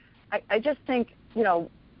for it." I just think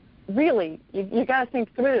really you got to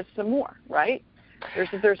think through this some more, right?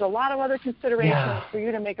 There's a lot of other considerations for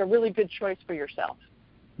you to make a really good choice for yourself.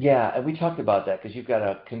 Yeah, and we talked about that because you've got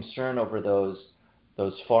a concern over those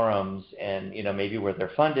forums and maybe where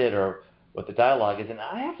they're funded or what the dialogue is. And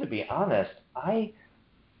I have to be honest, I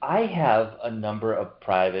have a number of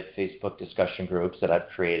private Facebook discussion groups that I've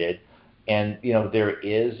created, and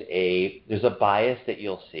there's a bias that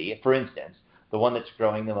you'll see. For instance, the one that's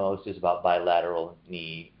growing the most is about bilateral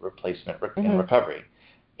knee replacement and recovery.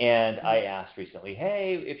 And I asked recently,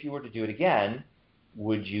 hey, if you were to do it again,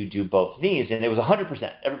 would you do both knees? And it was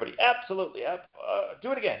 100%. Everybody, absolutely,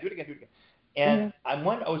 do it again. And I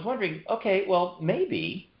was wondering, okay, well,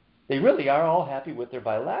 maybe they really are all happy with their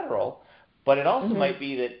bilateral, but it also might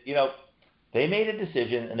be that, they made a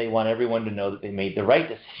decision and they want everyone to know that they made the right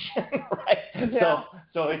decision, right? Yeah.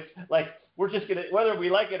 So it's like we're just going to, whether we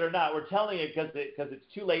like it or not, we're telling it because it's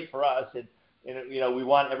too late for us, and we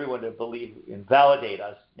want everyone to believe and validate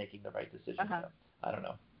us making the right decision. So, I don't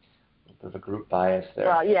know. There's a group bias there.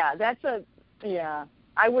 Well, yeah,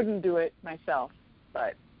 I wouldn't do it myself,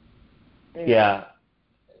 but. Yeah,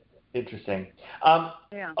 interesting.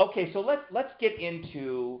 Okay, so let's get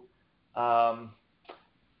into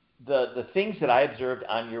the things that I observed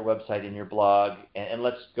on your website and your blog, and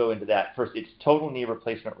let's go into that first. It's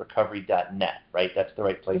totalkneereplacementrecovery.net, right? That's the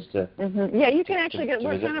right place to. Yeah, you can actually get.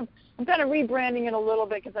 I'm kind of rebranding it a little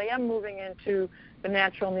bit because I am moving into the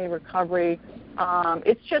natural knee recovery.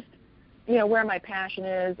 It's just where my passion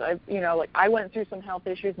is. I went through some health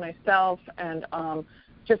issues myself, and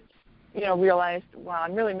just realized, wow,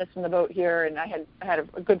 I'm really missing the boat here. And I had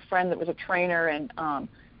a good friend that was a trainer, and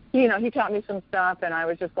he taught me some stuff, and I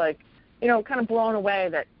was just like, kind of blown away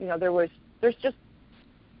that there's just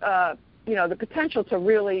the potential to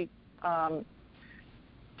really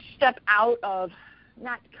step out of,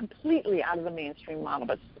 not completely out of the mainstream model,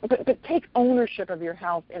 but take ownership of your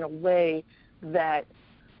health in a way that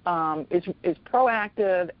is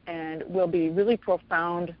proactive and will be really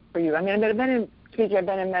profound for you. I mean, I've been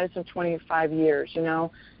in medicine 25 years,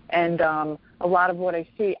 and a lot of what I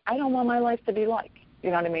see, I don't want my life to be like. You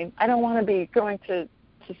know what I mean? I don't want to be going to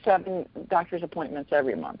 7 doctor's appointments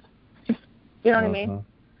every month. You know what I mean?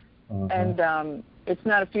 And it's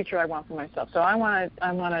not a future I want for myself. So I want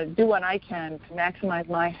to do what I can to maximize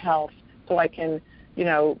my health, so I can,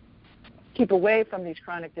 keep away from these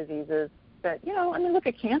chronic diseases. That look,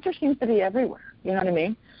 at cancer seems to be everywhere. You know what I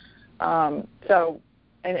mean?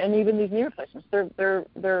 And even these knee replacements,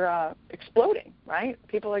 they're exploding, right?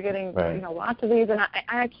 People are getting lots of these, and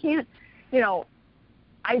I can't,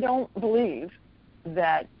 I don't believe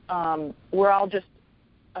that we're all just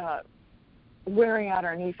wearing out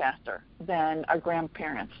our knee faster than our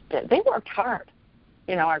grandparents did. They worked hard,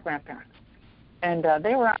 our grandparents. And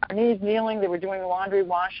they were on their knees kneeling. They were doing laundry,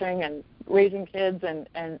 washing, and raising kids,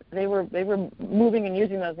 and they were moving and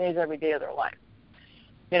using those knees every day of their life.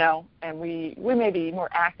 And we may be more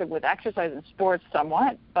active with exercise and sports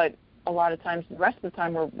somewhat, but a lot of times, the rest of the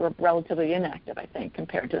time, we're relatively inactive, I think,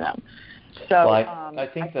 compared to them. So I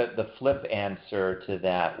think that the flip answer to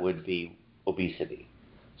that would be obesity.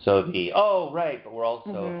 So but we're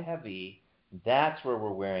also heavy. That's where we're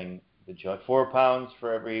wearing the joint. 4 pounds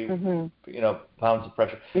for every pounds of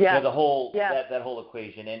pressure. Yeah. The whole that whole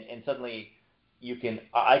equation, and suddenly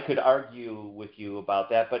I could argue with you about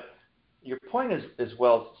that, but your point is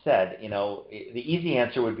well said. The easy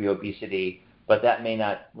answer would be obesity, but that may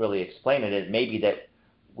not really explain it. It may be that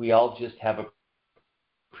we all just have a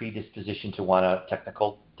predisposition to want a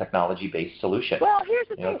technology-based solution. Well, here's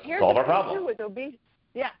the thing. Solve our problem. With obesity.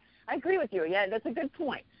 Yeah, I agree with you. Yeah, that's a good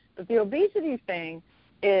point. But the obesity thing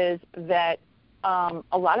is that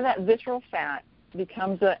a lot of that visceral fat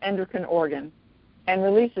becomes an endocrine organ and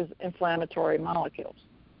releases inflammatory molecules.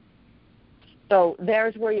 So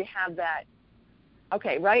there's where you have that.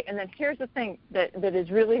 Okay, right? And then here's the thing that is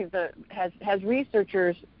really has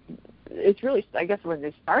researchers. It's really, I guess, when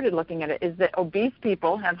they started looking at it, is that obese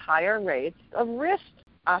people have higher rates of wrist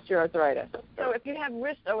osteoarthritis. So if you have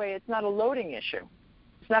wrist OA, it's not a loading issue.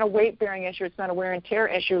 It's not a weight-bearing issue. It's not a wear and tear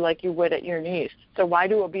issue like you would at your knees. So why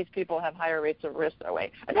do obese people have higher rates of wrist OA?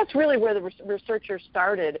 And that's really where the researchers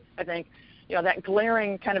started, I think, that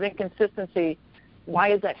glaring kind of inconsistency.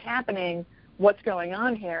 Why is that happening? What's going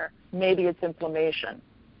on here? Maybe it's inflammation.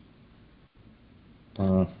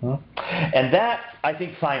 Mm-hmm. And that, I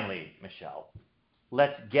think, finally, Michelle,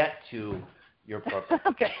 let's get to your program.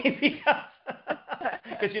 Okay.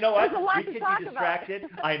 Because you know what? There's a lot we to could talk be distracted.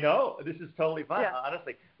 I know. This is totally fun. Yeah.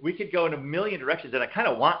 Honestly, we could go in a million directions, and I kind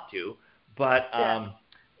of want to, but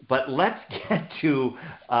let's get to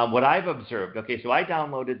what I've observed. Okay, so I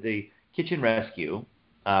downloaded the Kitchen Rescue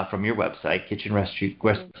from your website, Kitchen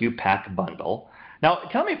Rescue Pack Bundle. Now,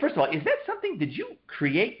 tell me, first of all, is that something, did you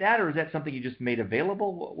create that, or is that something you just made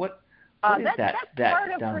available? What is that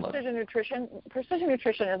part of download? Precision Nutrition. Precision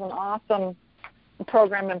Nutrition is an awesome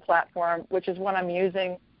program and platform, which is what I'm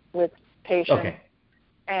using with patients. Okay.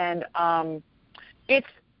 And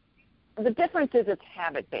the difference is it's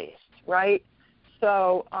habit-based, right?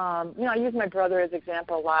 So, I use my brother as an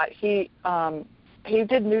example a lot. He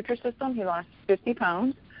did Nutrisystem. He lost 50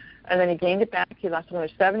 pounds, and then he gained it back. He lost another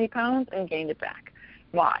 70 pounds and gained it back.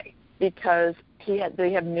 Why? Because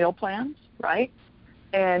they have meal plans, right?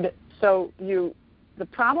 And so the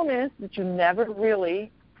problem is that you never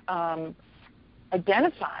really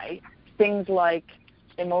identify things like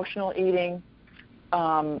emotional eating,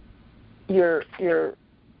 your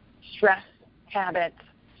stress habits,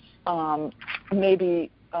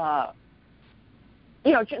 maybe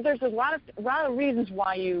there's a lot of reasons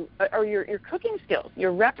why or your cooking skills,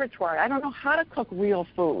 your repertoire. I don't know how to cook real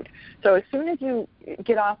food. So as soon as you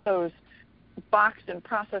get off those boxed and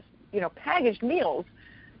processed, packaged meals,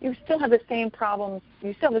 you still have the same problems.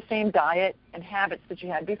 You still have the same diet and habits that you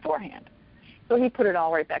had beforehand. So he put it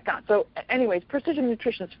all right back on. So anyways, Precision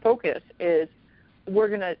Nutrition's focus is we're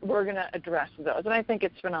gonna address those, and I think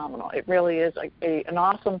it's phenomenal. It really is an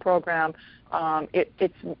awesome program.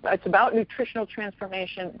 It's about nutritional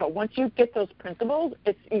transformation, but once you get those principles,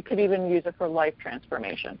 you could even use it for life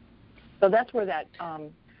transformation. So that's where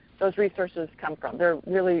those resources come from. They're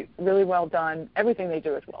really, really well done. Everything they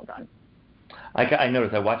do is well done. I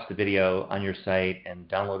noticed. I watched the video on your site and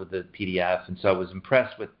downloaded the PDF, and so I was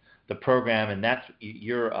impressed with the program. And that's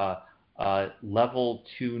your level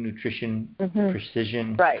 2 nutrition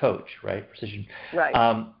precision coach, right? Precision. Right.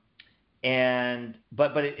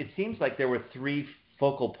 But it seems like there were 3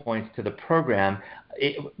 focal points to the program,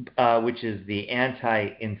 which is the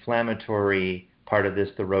anti-inflammatory part of this,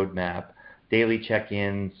 the roadmap, daily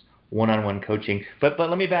check-ins, one-on-one coaching. But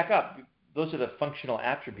let me back up. Those are the functional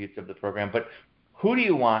attributes of the program. But who do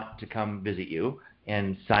you want to come visit you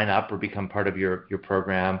and sign up or become part of your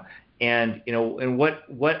program? And and what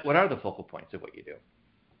are the focal points of what you do?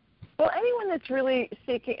 Well, anyone that's really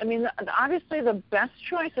seeking, obviously the best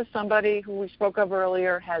choice is somebody who we spoke of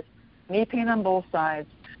earlier, has knee pain on both sides,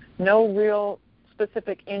 no real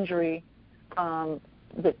specific injury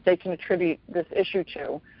that they can attribute this issue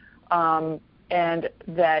to, and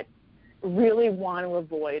that really want to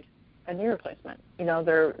avoid a knee replacement. They have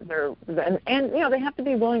to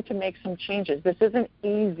be willing to make some changes. This isn't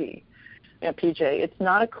easy. PJ, it's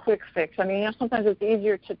not a quick fix. Sometimes it's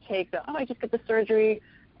easier to take I just get the surgery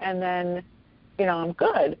and then, I'm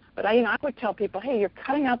good. But I would tell people, hey, you're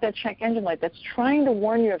cutting out that check engine light that's trying to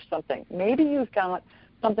warn you of something. Maybe you've got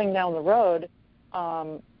something down the road.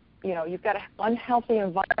 You've got an unhealthy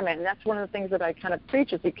environment, and that's one of the things that I kind of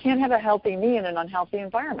preach is you can't have a healthy knee in an unhealthy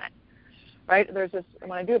environment, right? There's this,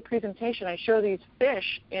 when I do a presentation, I show these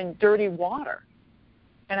fish in dirty water.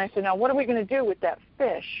 And I said, now what are we going to do with that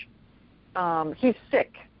fish? He's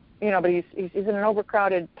sick, but he's in an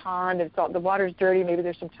overcrowded pond, and so the water's dirty. Maybe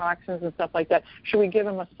there's some toxins and stuff like that. Should we give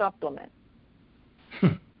him a supplement?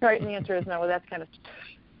 Right, and the answer is no. Well, that's kind of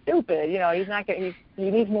stupid. He's not he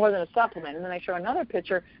needs more than a supplement. And then I show another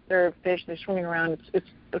picture. There are fish. They're swimming around. It's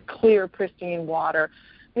a clear, pristine water.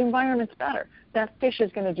 The environment's better. That fish is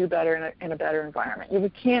going to do better in a better environment. We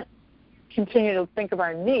can't continue to think of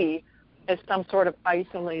our knee as some sort of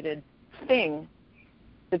isolated thing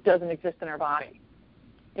that doesn't exist in our body.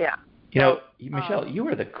 Yeah. Michelle, you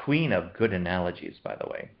are the queen of good analogies, by the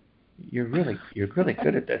way. You're really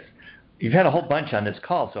good at this. You've had a whole bunch on this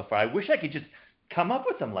call so far. I wish I could just come up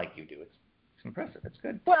with them like you do. It's impressive. It's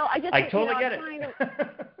good. Well, I totally get it. Trying to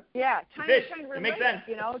relate, it makes sense.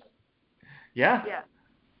 Yeah.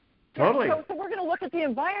 Totally. So we're going to look at the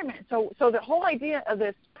environment. So the whole idea of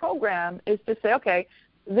this program is to say, okay,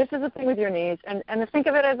 this is the thing with your knees, and to think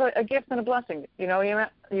of it as a gift and a blessing.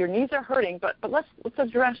 Your knees are hurting, but let's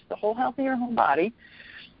address the whole health of your whole body,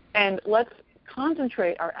 and let's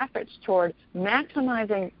concentrate our efforts toward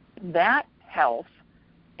maximizing that health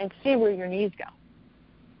and see where your knees go.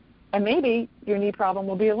 And maybe your knee problem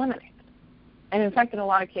will be eliminated. And in fact, in a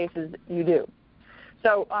lot of cases, you do.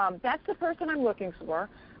 So that's the person I'm looking for.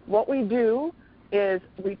 What we do is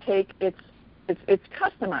we take it's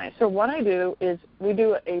customized. So what I do is we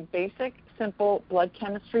do a basic, simple blood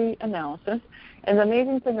chemistry analysis. And the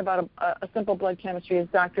amazing thing about a simple blood chemistry is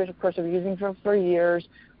doctors, of course, have been using for years,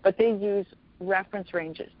 but they use reference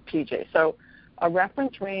ranges, PJ. So a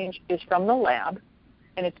reference range is from the lab,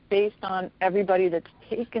 and it's based on everybody that's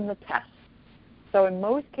taken the test. So in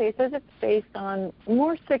most cases, it's based on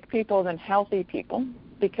more sick people than healthy people,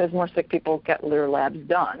 because more sick people get their labs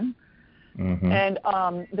done. Mm-hmm. And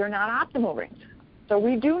they're not optimal ranges. So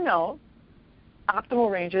we do know optimal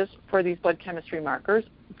ranges for these blood chemistry markers,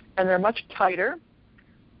 and they're much tighter.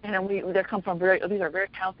 And they come from these are very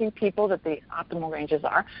healthy people that the optimal ranges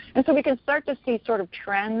are. And so we can start to see sort of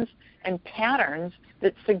trends and patterns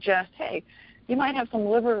that suggest, hey, you might have some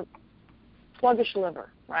sluggish liver,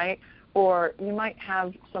 right? Or you might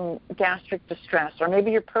have some gastric distress, or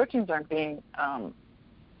maybe your proteins aren't being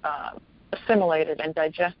assimilated and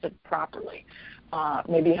digested properly.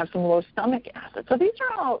 Maybe you have some low stomach acid. So these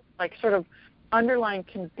are all like sort of underlying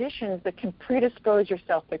conditions that can predispose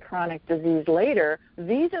yourself to chronic disease later.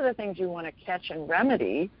 These are the things you want to catch and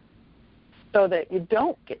remedy so that you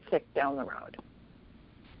don't get sick down the road.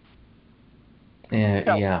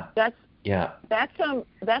 That's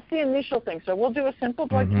the initial thing. So we'll do a simple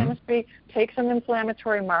blood chemistry, take some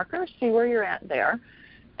inflammatory markers, see where you're at there,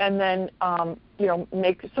 and then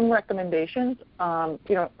make some recommendations.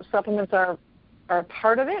 Supplements are a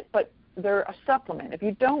part of it, but they're a supplement. If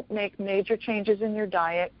you don't make major changes in your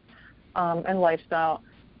diet and lifestyle,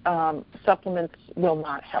 supplements will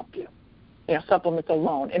not help you. Supplements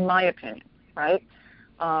alone, in my opinion, right?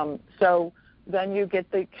 So then you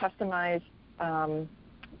get the customized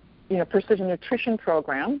precision nutrition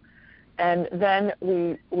program, and then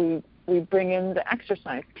we bring in the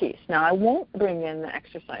exercise piece. Now, I won't bring in the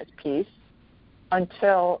exercise piece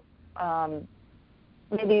until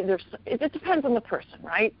maybe it depends on the person,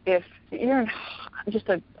 right? If you're in just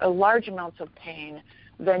a large amounts of pain,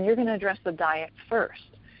 then you're going to address the diet first.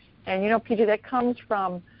 And, PJ, that comes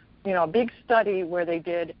from, a big study where they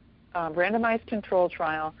did randomized control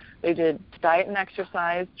trial. They did diet and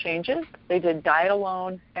exercise changes. They did diet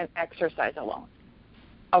alone and exercise alone.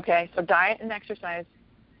 Okay, so diet and exercise,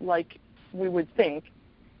 like we would think,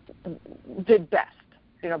 did best.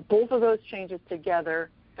 Both of those changes together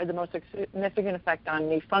had the most significant effect on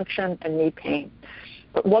knee function and knee pain.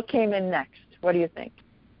 But what came in next? What do you think?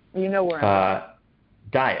 You know where I'm going.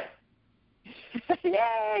 Diet.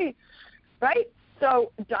 Yay! Right?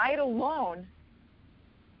 So diet alone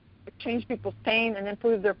changed people's pain and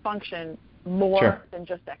improved their function more than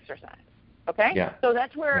just exercise. Okay? Yeah. So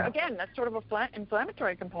that's where, again, that's sort of a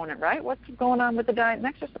inflammatory component, right? What's going on with the diet and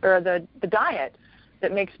exercise, or the diet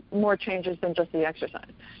that makes more changes than just the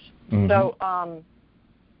exercise? Mm-hmm. So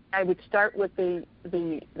I would start with the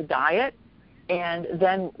diet, and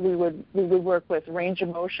then we would work with range of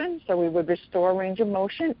motion. So we would restore range of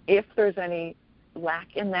motion if there's any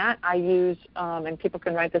lack in that. I use, and people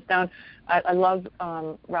can write this down, I love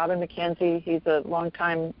Robin McKenzie. He's a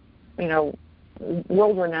longtime,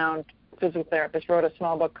 world-renowned physical therapist, wrote a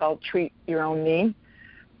small book called Treat Your Own Knee,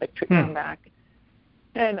 like Treat Your Own Back.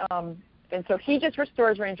 And so he just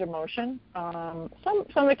restores range of motion. Some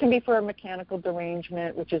of it can be for a mechanical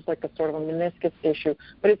derangement, which is like a sort of a meniscus issue.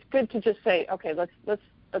 But it's good to just say, okay,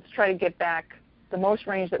 let's try to get back the most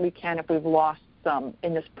range that we can if we've lost some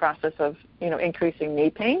in this process of increasing knee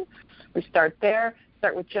pain. We start there.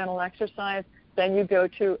 Start with gentle exercise. Then you go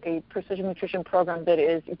to a precision nutrition program that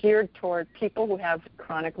is geared toward people who have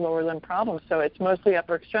chronic lower limb problems. So it's mostly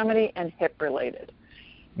upper extremity and hip related.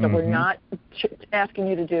 So we're not asking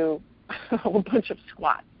you to do a whole bunch of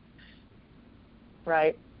squats,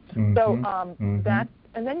 right? So that,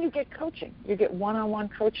 and then you get coaching. You get one-on-one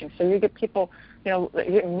coaching. So you get people,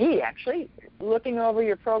 me actually, looking over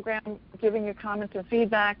your program, giving you comments and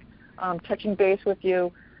feedback, touching base with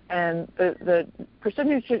you. And the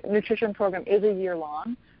precision nutrition program is a year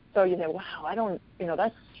long. So you say, wow,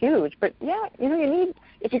 that's huge. But yeah, you need,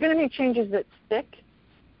 if you're going to make changes that stick,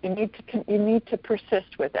 you need to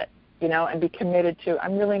persist with it, and be committed to,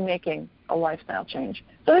 I'm really making a lifestyle change.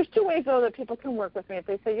 So there's two ways, though, that people can work with me. If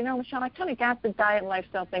they say, Michelle, I kind of got the diet and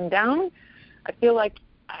lifestyle thing down. I feel like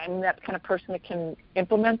I'm that kind of person that can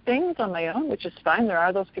implement things on my own, which is fine. There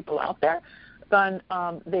are those people out there. Then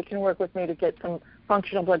they can work with me to get some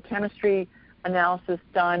functional blood chemistry analysis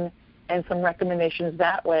done and some recommendations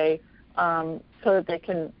that way so that they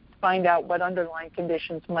can find out what underlying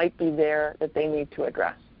conditions might be there that they need to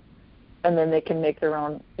address. and then they can make their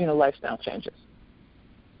own, lifestyle changes.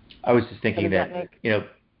 I was just thinking that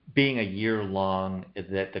being a year long,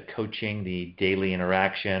 that the coaching, the daily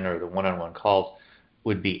interaction, or the one-on-one calls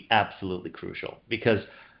would be absolutely crucial, because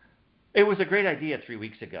it was a great idea 3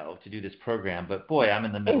 weeks ago to do this program, but boy, I'm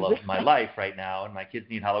in the middle of my life right now, and my kids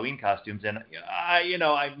need Halloween costumes, and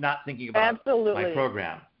I'm not thinking about my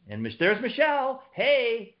program. And there's Michelle.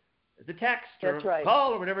 Hey, the text or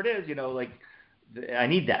call or whatever it is. I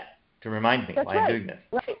need that to remind me why I'm doing this.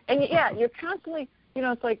 Right, and you're constantly,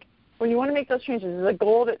 it's like when you want to make those changes, the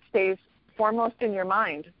goal that stays foremost in your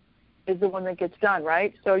mind is the one that gets done,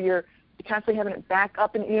 right? So you're constantly having it back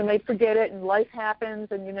up, and you may forget it, and life happens,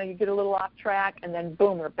 and you get a little off track, and then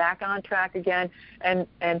boom, we're back on track again. And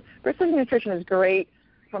precision nutrition is great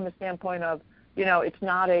from the standpoint of it's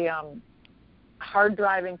not a hard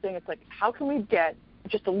driving thing. It's like, how can we get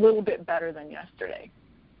just a little bit better than yesterday?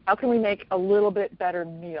 How can we make a little bit better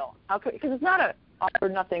meal? Because it's not a all or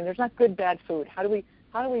nothing. There's not good bad food. How do we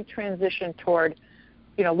transition toward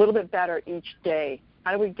a little bit better each day?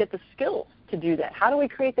 How do we get the skills to do that? How do we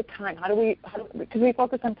create the time? Because we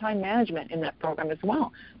focus on time management in that program as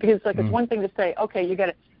well. Because it's one thing to say, okay, you got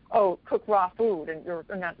to cook raw food, or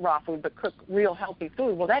not raw food, but cook real healthy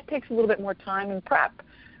food. Well, that takes a little bit more time and prep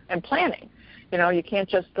and planning. You can't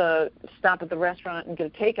just stop at the restaurant and get a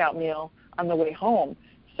takeout meal on the way home.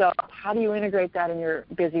 So how do you integrate that in your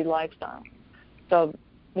busy lifestyle? So,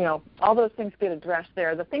 all those things get addressed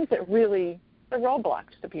there. The things that really, they're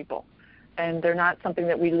roadblocks to people. And they're not something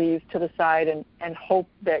that we leave to the side and hope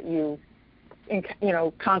that you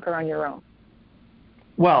conquer on your own.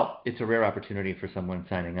 Well, it's a rare opportunity for someone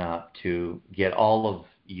signing up to get all of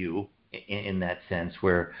you in that sense,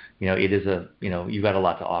 where it is you've got a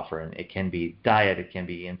lot to offer, and it can be diet, it can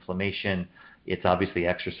be inflammation, it's obviously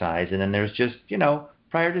exercise, and then there's just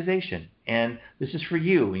prioritization. And this is for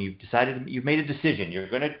you, and you've made a decision. You're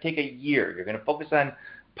going to take a year. You're going to focus on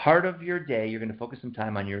part of your day. You're going to focus some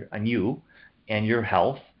time on you and your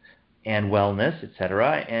health and wellness,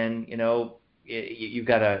 etc. And you've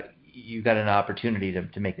got an opportunity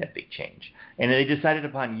to make that big change. And they decided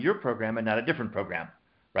upon your program and not a different program,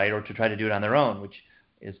 right? Or to try to do it on their own, which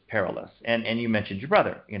is perilous. And you mentioned your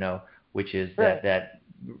brother, which is that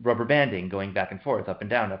rubber banding, going back and forth, up and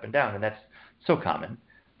down, and that's so common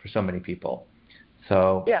for so many people.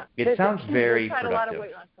 So it sounds very productive. A lot of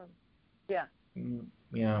weight loss from. Yeah.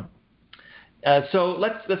 Yeah. So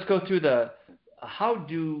let's go through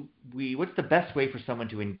what's the best way for someone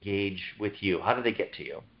to engage with you? How do they get to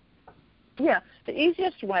you? Yeah, the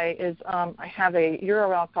easiest way is I have a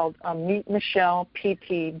URL called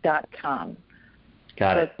meetmichellept.com.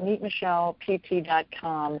 Got it. So it's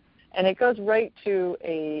meetmichellept.com, and it goes right to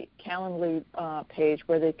a Calendly page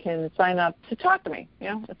where they can sign up to talk to me.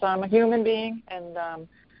 I'm a human being, and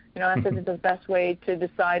that's the best way to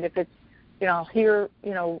decide if it's I'll hear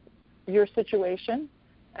your situation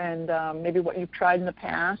and maybe what you've tried in the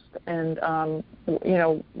past, and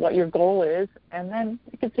what your goal is, and then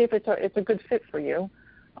you can see if it's a good fit for you.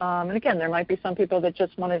 And again, there might be some people that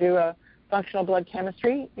just want to do a functional blood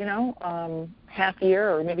chemistry, half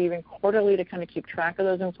year or maybe even quarterly to kind of keep track of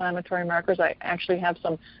those inflammatory markers. I actually have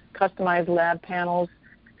some customized lab panels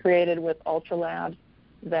created with Ultra Labs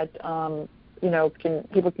that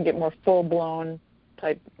people can get more full blown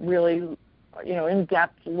type, really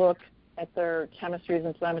in-depth look at their chemistries,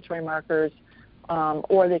 inflammatory markers,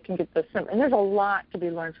 or they can get and there's a lot to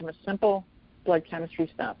be learned from a simple blood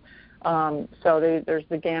chemistry stuff. So there's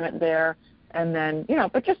the gamut there, and then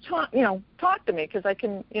but just talk to me, because I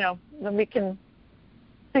can then we can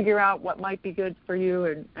figure out what might be good for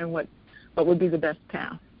you and what would be the best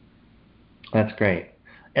path. That's great.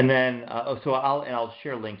 And then I'll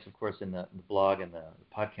share links, of course, in the blog and the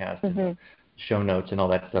podcast. And the show notes and all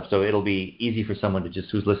that stuff, so it'll be easy for someone to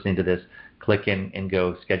who's listening to this, click in and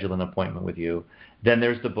go schedule an appointment with you. Then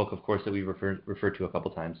there's the book, of course, that we referred to a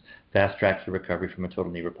couple times, Fast Track to Recovery from a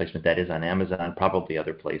Total Knee Replacement. That is on Amazon, probably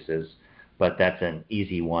other places, but that's an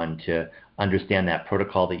easy one to understand that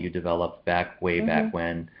protocol that you developed way back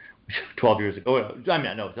when, 12 years ago. I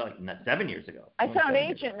mean, no, it's not 7 years ago. I sound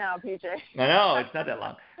ancient now, PJ. I know, it's not that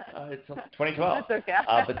long. It's 2012. That's okay.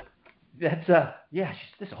 But that's she's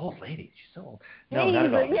this old lady. She's so old. No, not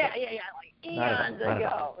at all. Yeah, like eons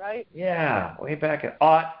ago, right? Yeah, way back at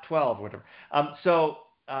 12 or whatever.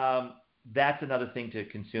 That's another thing to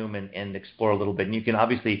consume and explore a little bit. And you can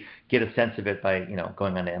obviously get a sense of it by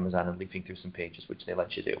going onto Amazon and leafing through some pages, which they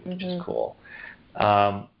let you do, which is cool.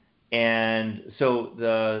 And so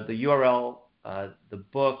the URL, the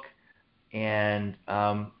book, and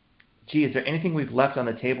is there anything we've left on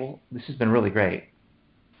the table? This has been really great.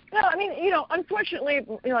 No, I mean, unfortunately,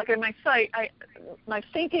 like on my site, my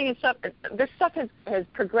thinking and stuff, this stuff has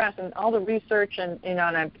progressed, and all the research, and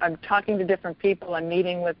and I'm talking to different people. I'm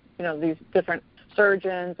meeting with these different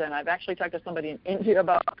surgeons, and I've actually talked to somebody in India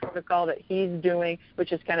about a protocol that he's doing,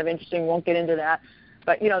 which is kind of interesting. Won't get into that,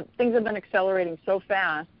 but things have been accelerating so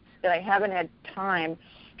fast that I haven't had time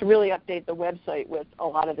to really update the website with a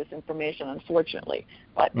lot of this information, unfortunately.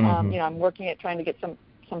 But I'm working at trying to get some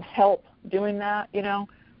help doing that.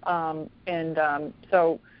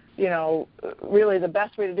 So, really the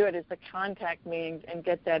best way to do it is to contact me and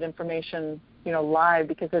get that information, live,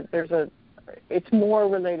 because it's more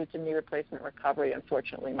related to knee replacement recovery,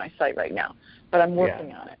 unfortunately, my site right now. But I'm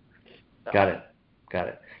working on it. So. Got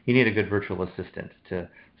it. You need a good virtual assistant to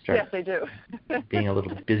start. Yes, I do. being a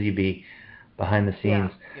little busy bee behind the scenes.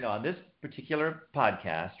 Yeah. On this particular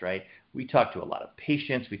podcast, right, we talk to a lot of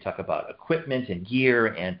patients. We talk about equipment and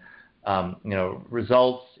gear and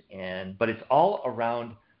results, but it's all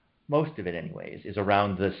around, most of it anyways, is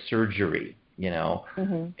around the surgery,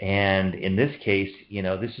 and in this case,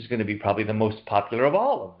 this is going to be probably the most popular of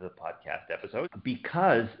all of the podcast episodes,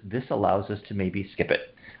 because this allows us to maybe skip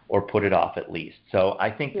it or put it off at least. So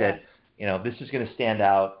I think that, this is going to stand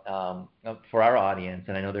out for our audience,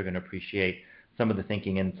 and I know they're going to appreciate some of the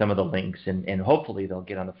thinking and some of the links, and hopefully they'll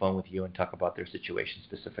get on the phone with you and talk about their situation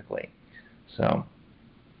specifically. So.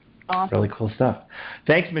 Awesome. Really cool stuff.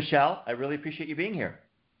 Thanks, Michelle. I really appreciate you being here.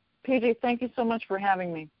 PJ, thank you so much for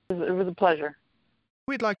having me. It was a pleasure.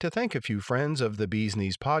 We'd like to thank a few friends of the Bee's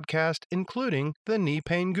Knees podcast, including the Knee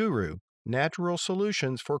Pain Guru, natural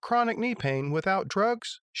solutions for chronic knee pain without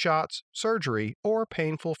drugs, shots, surgery, or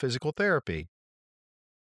painful physical therapy.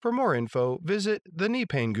 For more info, visit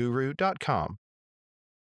thekneepainguru.com.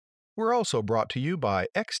 We're also brought to you by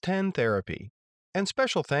X10 Therapy. And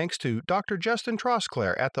special thanks to Dr. Justin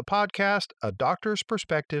Trosclair at the podcast, A Doctor's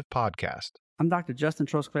Perspective Podcast. I'm Dr. Justin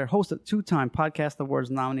Trosclair, host of two-time Podcast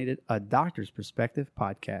Awards nominated A Doctor's Perspective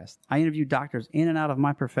Podcast. I interview doctors in and out of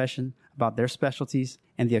my profession about their specialties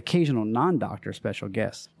and the occasional non-doctor special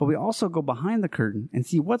guests. But we also go behind the curtain and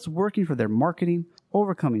see what's working for their marketing,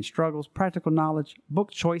 overcoming struggles, practical knowledge,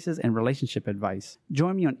 book choices, and relationship advice.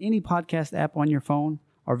 Join me on any podcast app on your phone,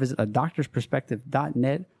 or visit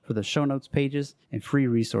adoctorsperspective.net for the show notes pages and free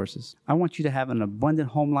resources. I want you to have an abundant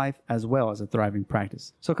home life as well as a thriving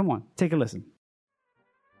practice. So come on, take a listen.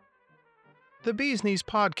 The Bee's Knees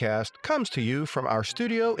podcast comes to you from our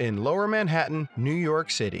studio in Lower Manhattan, New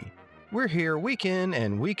York City. We're here week in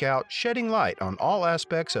and week out, shedding light on all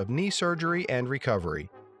aspects of knee surgery and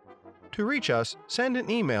recovery. To reach us, send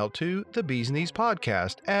an email to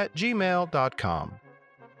thebeeskneespodcast@gmail.com.